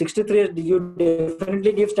 63 you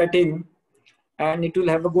definitely give statin and it will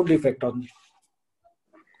have a good effect on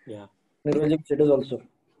neurologic status also.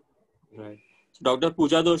 Right. So Dr.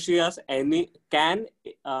 Pooja Doshi asks, can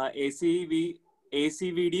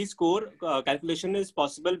ACVD score calculation is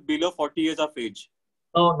possible below 40 years of age?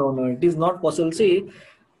 No, it is not possible. See,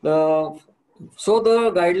 the so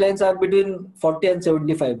the guidelines are between 40 and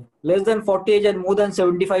 75. Less than 40 age and more than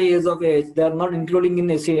 75 years of age, they are not including in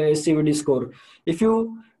SCVD score. If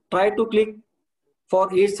you try to click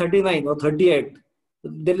for age 39 or 38,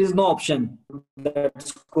 there is no option that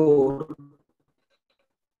score.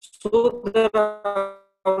 So there are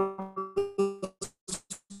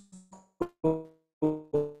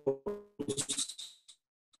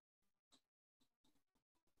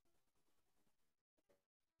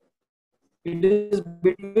it is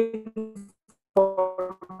between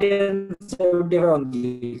 40 and 75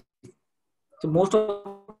 only. So most of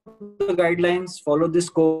the guidelines follow this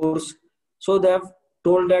course. So they have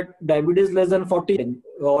told that diabetes less than 40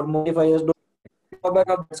 or more 45 years.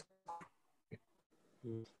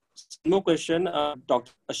 No question.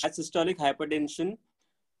 Dr. She has systolic hypertension.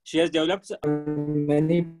 She has developed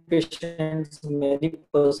Many patients, many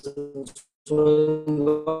persons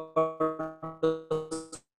will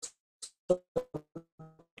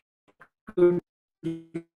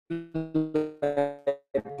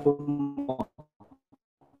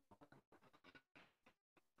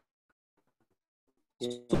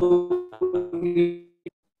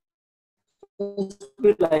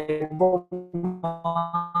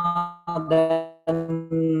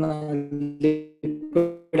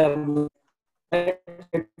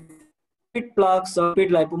lipid plaques or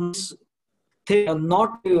lipid lipomas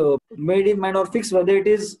not made in mind or fixed whether it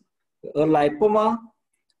is a lipoma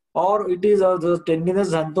or it is the tendinous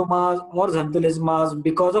xanthomas or xanthelasmas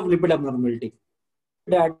because of lipid abnormality.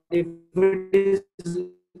 That if it is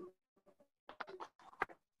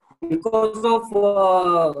because of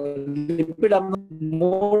lipid abnormality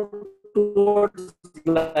more towards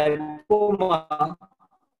lipoma,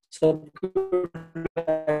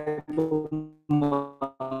 lipoma,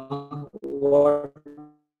 what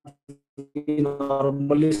we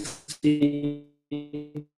normally see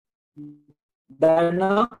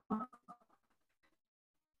than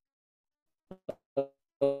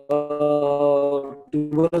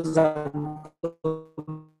tuberous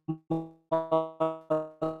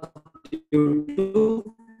due to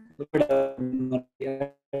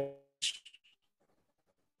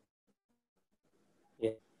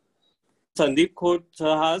Sandeep Khot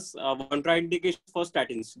has contraindication for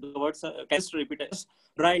statins. The words can you just repeat it?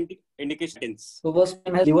 Contraindication. So first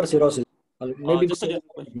one has liver cirrhosis. Maybe Just a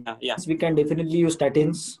yeah. we can definitely use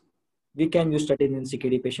statins. We can use statin in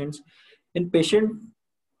CKD patients. In patient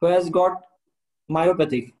who has got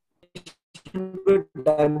myopathy, with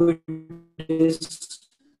diabetes,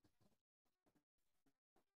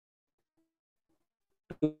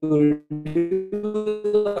 to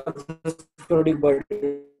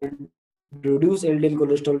reduce LDL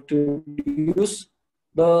cholesterol, to reduce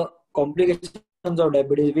the complications of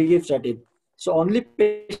diabetes, we give statin. So only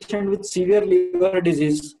patient with severe liver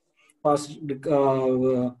disease, amounting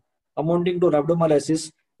to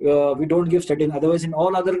rhabdomyolysis, we don't give statin. Otherwise, in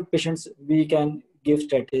all other patients, we can give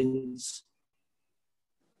statins.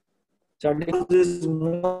 Statin is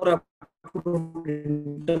more approved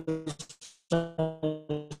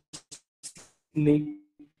internationally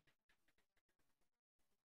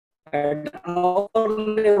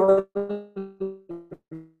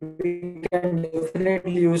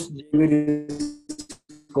use JVD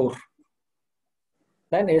score,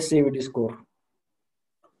 then SCVD score.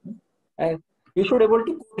 And you should able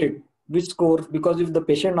to quote it, which score, because if the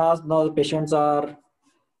patient asks, now the patients are,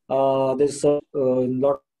 there's a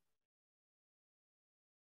lot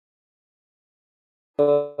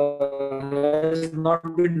has not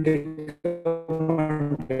been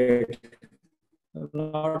recommended,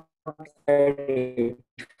 not tried it.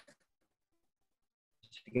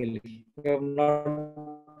 We have not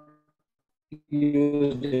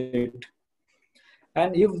used it.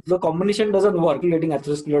 And if the combination doesn't work, getting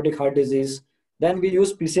atherosclerotic heart disease, then we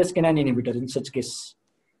use PCSK9 inhibitor in such case.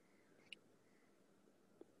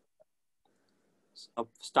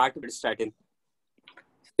 Start with statin.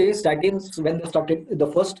 Statins, when they started, the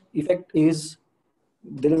first effect is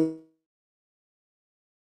there is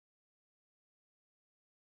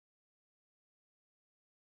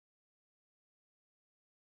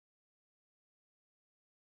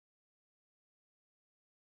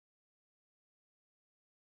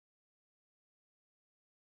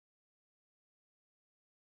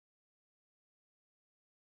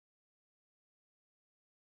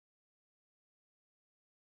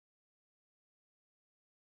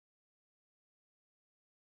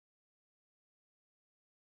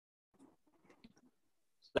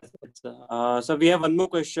So we have one more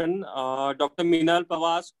question. Dr. Minal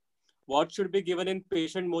Pavas, what should be given in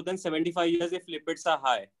patient more than 75 years if lipids are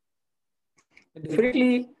high?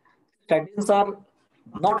 definitely statins are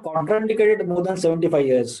not contraindicated more than 75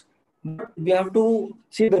 years. But we have to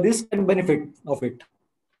see the risk and benefit of it.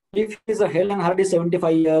 If he is a hale and hearty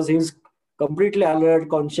 75 years, he is completely alert,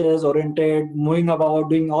 conscious, oriented, moving about,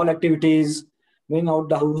 doing all activities, going out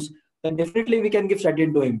the house, then definitely we can give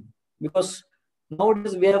statin to him. Because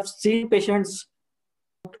nowadays we have seen patients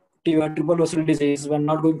triple vessel disease, when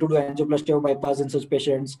not going to do angioplasty or bypass in such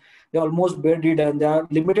patients. They are almost bedridden, they are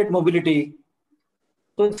limited mobility.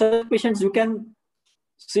 So in such patients, you can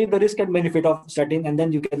see the risk and benefit of statin and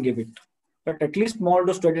then you can give it. But at least small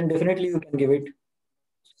dose statin, definitely you can give it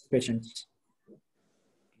to patients.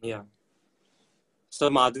 Yeah.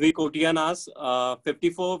 So Madhvi Kotian asks,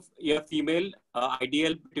 54-year female,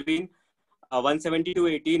 ideal between 170 to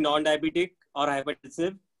 80, non-diabetic or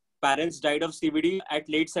hypertensive. Parents died of CVD at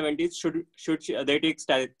late 70s. Should they take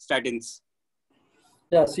statins?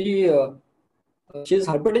 Yeah, see, she's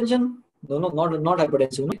hypertension. No, not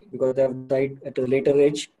hypertensive, no, because they have died at a later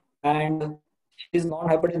age, and she's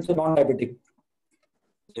non-hypertensive, non-diabetic.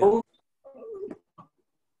 So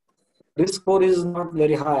risk score is not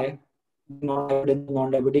very high. Non-hypertensive,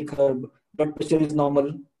 non-diabetic, her blood pressure is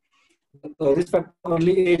normal. Risk factor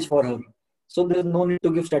only age for her. So there is no need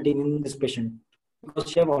to give statin in this patient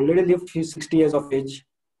because she have already lived 60 years of age,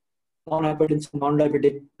 non-hypertensive,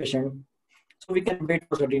 non-diabetic patient. So we can wait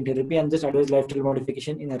for statin therapy and just advise lifestyle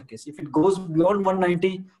modification in her case. If it goes beyond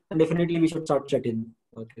 190, then definitely we should start statin.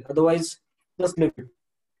 Okay. Otherwise, just leave it.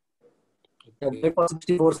 Wait for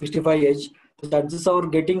 64, 65 age, the chances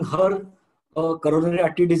of getting her coronary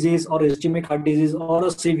artery disease or ischemic heart disease or a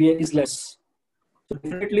CVA is less. So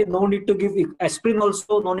definitely no need to give aspirin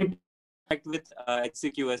also, no need with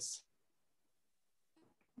HCQS.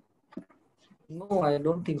 No, I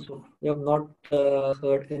don't think so. We have not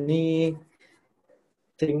heard any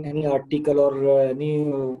thing, any article or any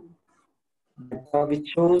data which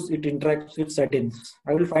shows it interacts with statins.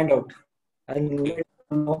 I will find out. I will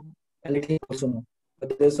know anything also know.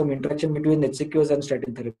 But there is some interaction between HCQS and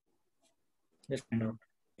statin therapy. Let's find out.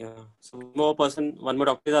 Yeah. So one more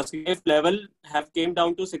doctor is asking, if level have came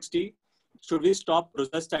down to 60, should we stop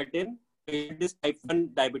rosustatin? This type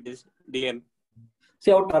 1 diabetes, DM.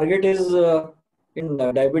 See, our target is in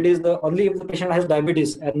diabetes, only if the patient has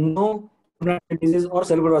diabetes and no disease or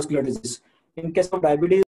cerebral vascular disease. In case of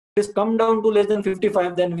diabetes, it is come down to less than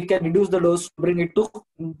 55, then we can reduce the dose, bring it to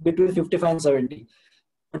between 55 and 70.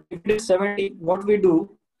 But if it is 70, what we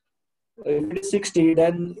do, if it is 60,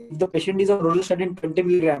 then if the patient is on rosustatin 20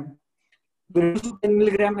 milligram, we reduce to 10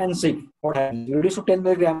 milligram and see what happens. We reduce to 10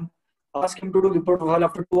 milligram, ask him to do lipid profile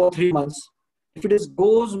after 2 or 3 months. If it is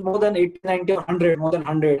goes more than 80, 90 or 100, more than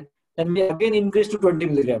 100, then we again increase to 20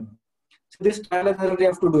 milligram. So this trial and error we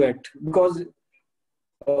have to do it because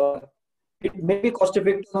it may be cost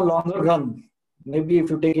effective in the longer run. Maybe if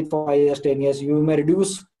you take it for 5 years, 10 years, you may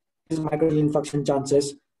reduce these myocardial infarction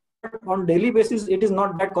chances. But on daily basis, it is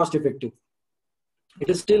not that cost effective. It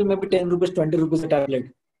is still maybe 10 rupees, 20 rupees a tablet.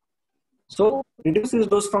 So reduce this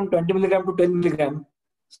dose from 20 milligram to 10 milligram.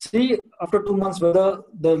 See after 2 months whether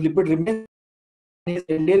the lipid remains. His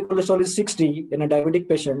LDL cholesterol is 60 in a diabetic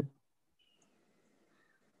patient.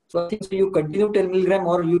 So I think so you continue 10 milligram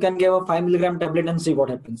or you can give a 5 milligram tablet and see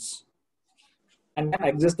what happens. and then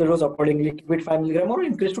adjust the dose accordingly, keep it 5 milligram or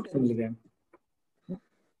increase to 10 milligram.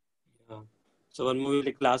 Yeah. So one more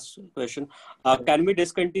like last question. Can we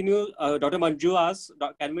discontinue, Dr. Manju asks,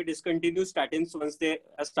 can we discontinue statins once they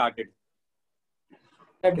are started?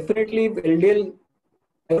 Yeah, definitely LDL,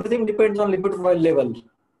 everything depends on lipid profile level.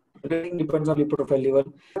 Everything depends on lipid profile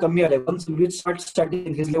level. Once you start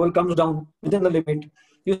statin, his level comes down within the limit.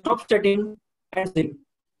 You stop statin and see.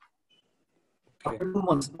 After 2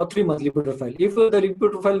 months or 3 months lipid profile. If the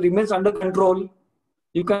lipid profile remains under control,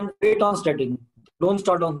 you can wait on statin. Don't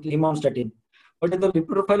start on him on statin. But if the lipid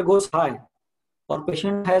profile goes high, or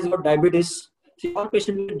patient has got diabetes, see all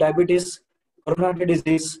patient with diabetes, coronary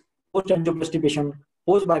disease, post-angioplasty patient,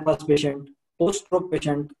 post-bypass patient, post-stroke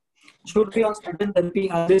patient should be on statin therapy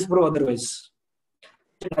unless prove otherwise.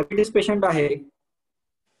 Diabetes patient आहे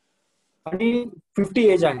आणि 50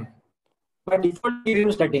 as आहे. By default, give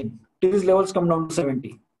him statin till his levels come down to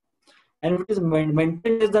 70. And if it is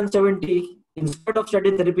maintained less than 70, instead of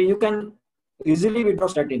statin therapy, you can easily withdraw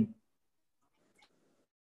statin.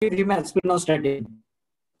 Give him aspirin or statin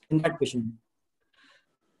in that patient.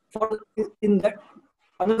 For in that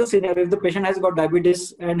another scenario, if the patient has got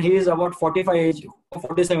diabetes and he is about 45 age or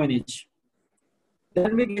 47 age,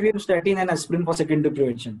 then we give him statin and aspirin for secondary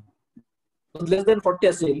prevention. Less than 40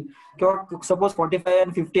 असेल किंवा suppose 45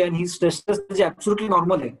 and 50 and his stress is absolutely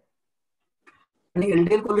normal आहे आणि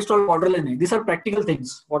LDL cholesterol borderline आहे. These are practical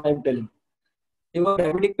things what I am telling. If a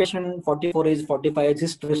diabetic patient 44 age, 45 age,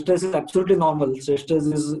 his stress is absolutely normal. Stress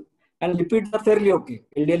is and lipids are fairly okay.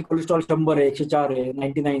 LDL cholesterol 100 आहे, 104 आहे,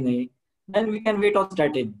 99 आहे. Then we can wait on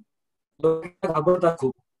statin. घाबरतात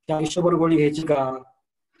खूप की आयुष्यभर गोळी घ्यायची का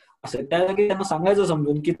असं त्या जागी त्यांना सांगायचं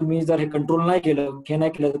समजून की तुम्ही जर हे कंट्रोल नाही केलं हे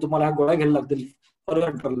नाही केलं तर तुम्हाला ह्या गोळ्या घ्यायला लागतील for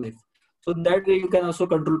control life. So that way you can also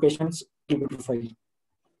control patients lipid profile.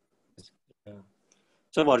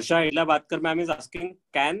 So Varsha Idlabadkar ma'am is asking,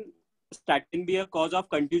 can statin be a cause of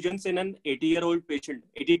contusions in an 80-year-old patient,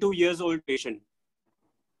 82 years old patient?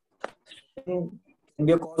 Can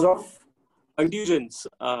be a cause of contusions.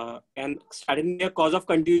 Can statin be a cause of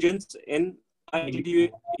contusions in an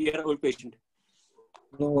 82-year-old patient?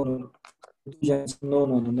 no.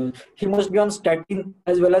 No. He must be on statin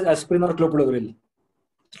as well as aspirin or clopidogrel.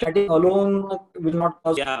 Statin alone will not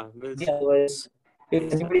cause. Yeah. Otherwise,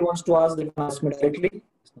 if anybody wants to ask, they can ask me directly.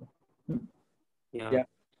 Yeah.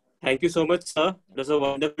 Thank you so much, sir. It was a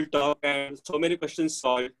wonderful talk and so many questions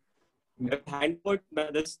solved. Hand put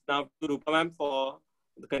this now to Rupa ma'am for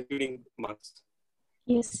the concluding remarks.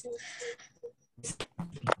 Yes.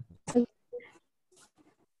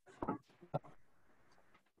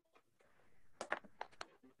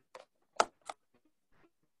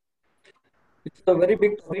 It's a very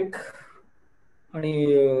big topic आणि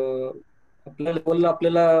आपल्या लेवलला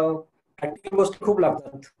आपल्याला practical गोष्टी खूप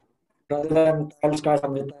लागतात. Trials काय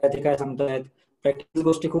सांगतायत ते काय सांगतायत प्रॅक्टिकल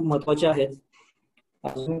गोष्टी खूप महत्वाच्या आहेत.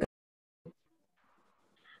 अजून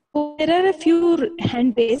there are a few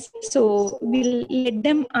hand raised, so we'll let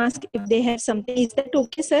them ask if they have something. Is that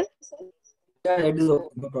okay, sir? Yeah, it is okay,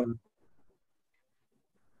 no problem.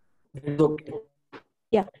 It is okay.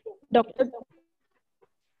 Yeah, doctor.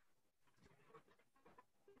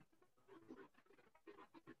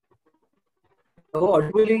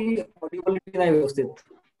 Audibility नाही व्यवस्थित.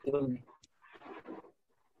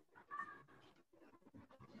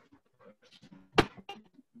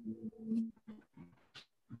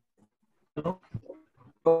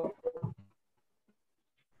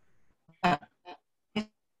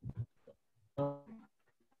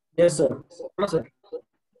 Yes, sir. Hello, sir.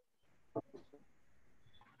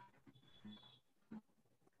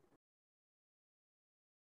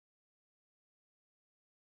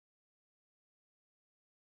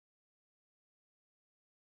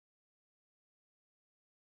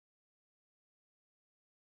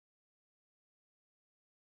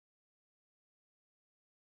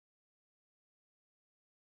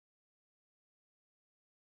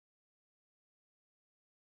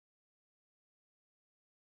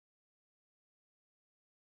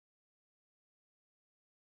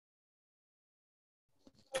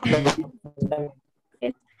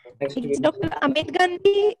 It's Dr. Amit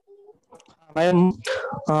Gandhi. I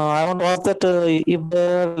want to ask that if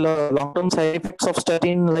there are long-term side effects of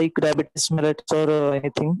statin like diabetes mellitus or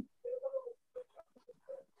anything.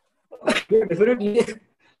 Yeah, definitely.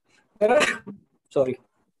 Sorry.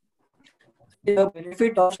 The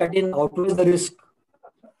benefit of statin outweighs the risk.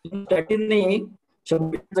 Statin ने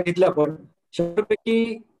 100 घेतलं आपण 100 पैकी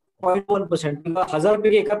 0.1% किंवा 1000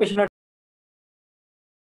 पैकी एका पेशंटला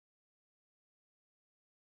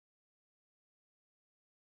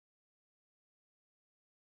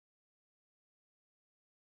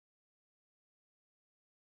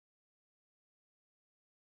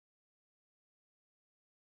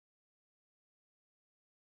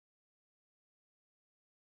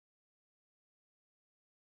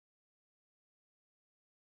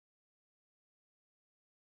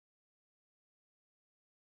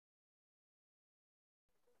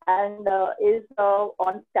and is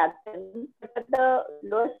on statin, but at the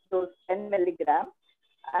lowest dose, 10 milligram.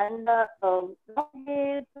 And now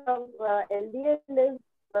his LDL is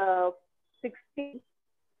 60,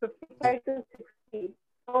 55 to 60.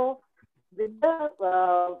 So with the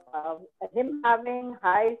him having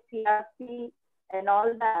high CRP and all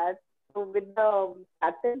that, so with the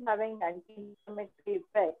statin having anti-inflammatory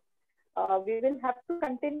effect, we will have to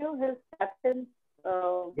continue his statin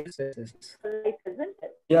Yes, yes, yes. life, isn't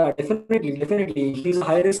it? Yeah, definitely, definitely. He's a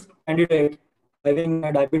high risk candidate having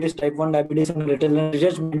diabetes, type 1 diabetes, and retinal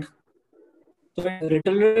detachment. So,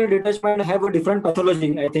 retinal detachment have a different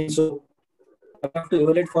pathology, I think so. I have to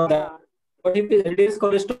evaluate for that. But if his LDL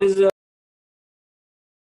cholesterol is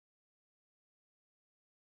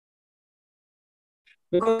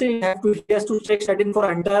because he has to take statin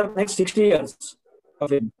for entire next 60 years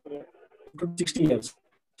of him, 60 years.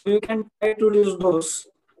 So you can try to reduce those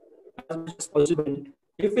as much as possible.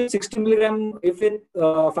 If it's 60 milligram, if it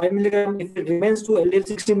 5 milligram, if it remains to LDL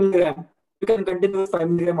 60 milligram, you can continue with 5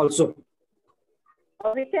 milligram also.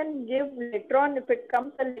 Or we can give later on if it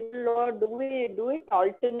comes a little lower. Do we do it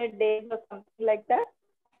alternate days or something like that?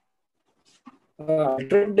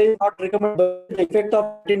 Alternate day is not recommended, but the effect of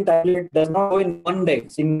statin tablet does not go in one day,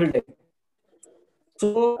 single day.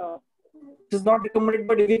 So it is not recommended,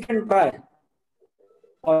 but we can try.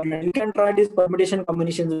 Or you can try these permutation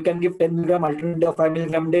combinations. You can give 10 milligram alternate of 5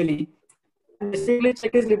 milligram daily. And basically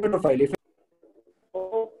check his lipid profile. If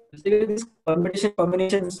basically these permutation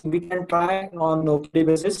combinations we can try on OKD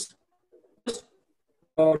basis. Just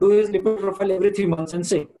do his lipid profile every 3 months and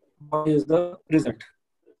see what is the result.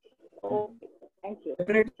 Okay, thank you.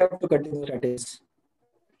 Definitely have to continue statins.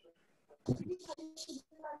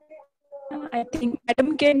 I think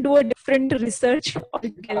Madam can do a different research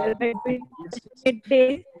altogether between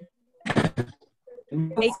day.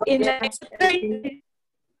 Like in yes.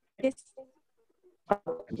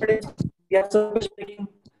 Yes, so taking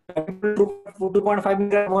 2.5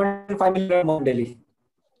 milligram and 5 milligram on daily.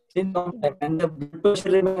 In long time, and the blood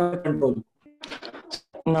pressure remains under control.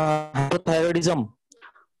 Hypothyroidism.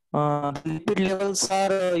 Lipid levels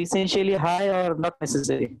are essentially high or not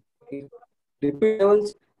necessary. Lipid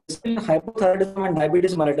levels, still hypothyroidism and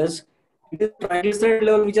diabetes mellitus, it is triglyceride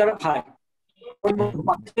level which are high. पण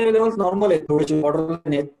पाचशे levels normal आहेत, थोडेसे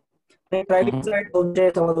borderline आहेत. आणि triglyceride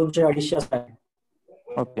 200, 250, 250 असं आहे.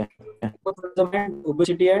 Okay.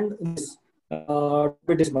 Obesity and this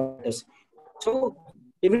diabetes mellitus. So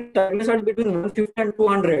even triglycerides between 150 and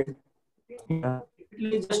 200,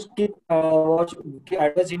 just keep keep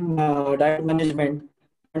advice in diet management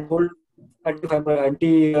and hold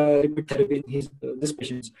anti-lipid therapy in these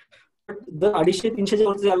patients. But the 250-300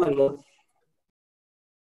 वरती जायला लागलं.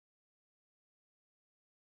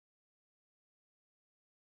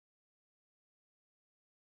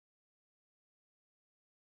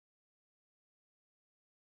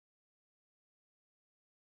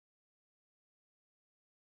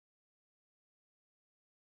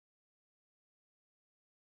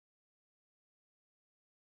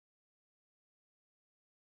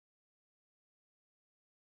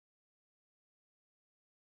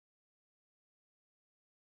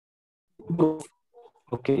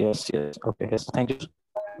 Okay, yes. Okay, yes. Thank you.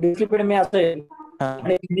 Dyslipidemia असेल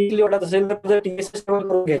आणि clinically वाटत असेल तर तुझं TSH level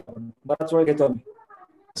करून घ्यायचं आपण. बराच वेळ घेतो आम्ही.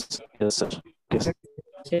 Yes, sir. Yes.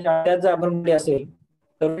 जर आपण असेल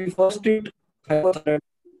तर we first treat hypothyroid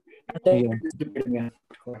and then dyslipidemia.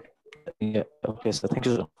 Yeah. Okay, sir. Thank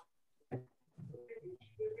you, sir.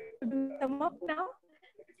 Sum up now.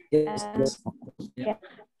 Yes. Yeah.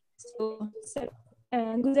 So, sir,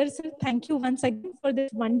 Gujar sir, thank you once again for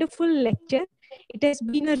this wonderful lecture. It has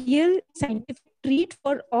been a real scientific treat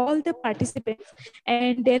for all the participants,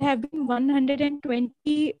 and there have been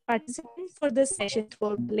 120 participants for the session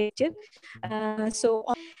for the lecture.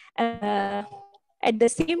 At the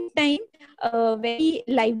same time, a very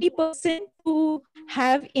lively person to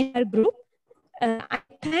have in our group. I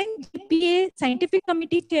thank GPA Scientific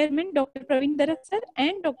Committee Chairman Dr. Praveen Darak sir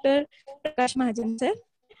and Dr. Prakash Mahajan sir.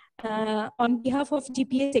 On behalf of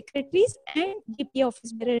GPA secretaries and GPA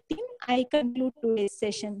office bearer team, I conclude today's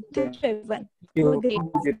session. Thank you, everyone. Have a great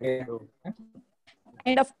day.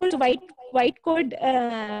 And of course, white code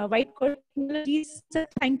technologies. Sir,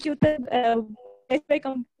 thank you. Best by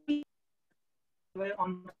company.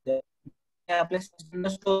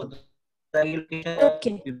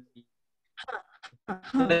 Okay.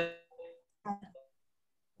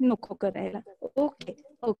 नको करायला.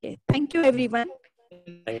 Okay. Thank you, everyone.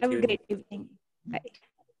 Have a great evening. Bye.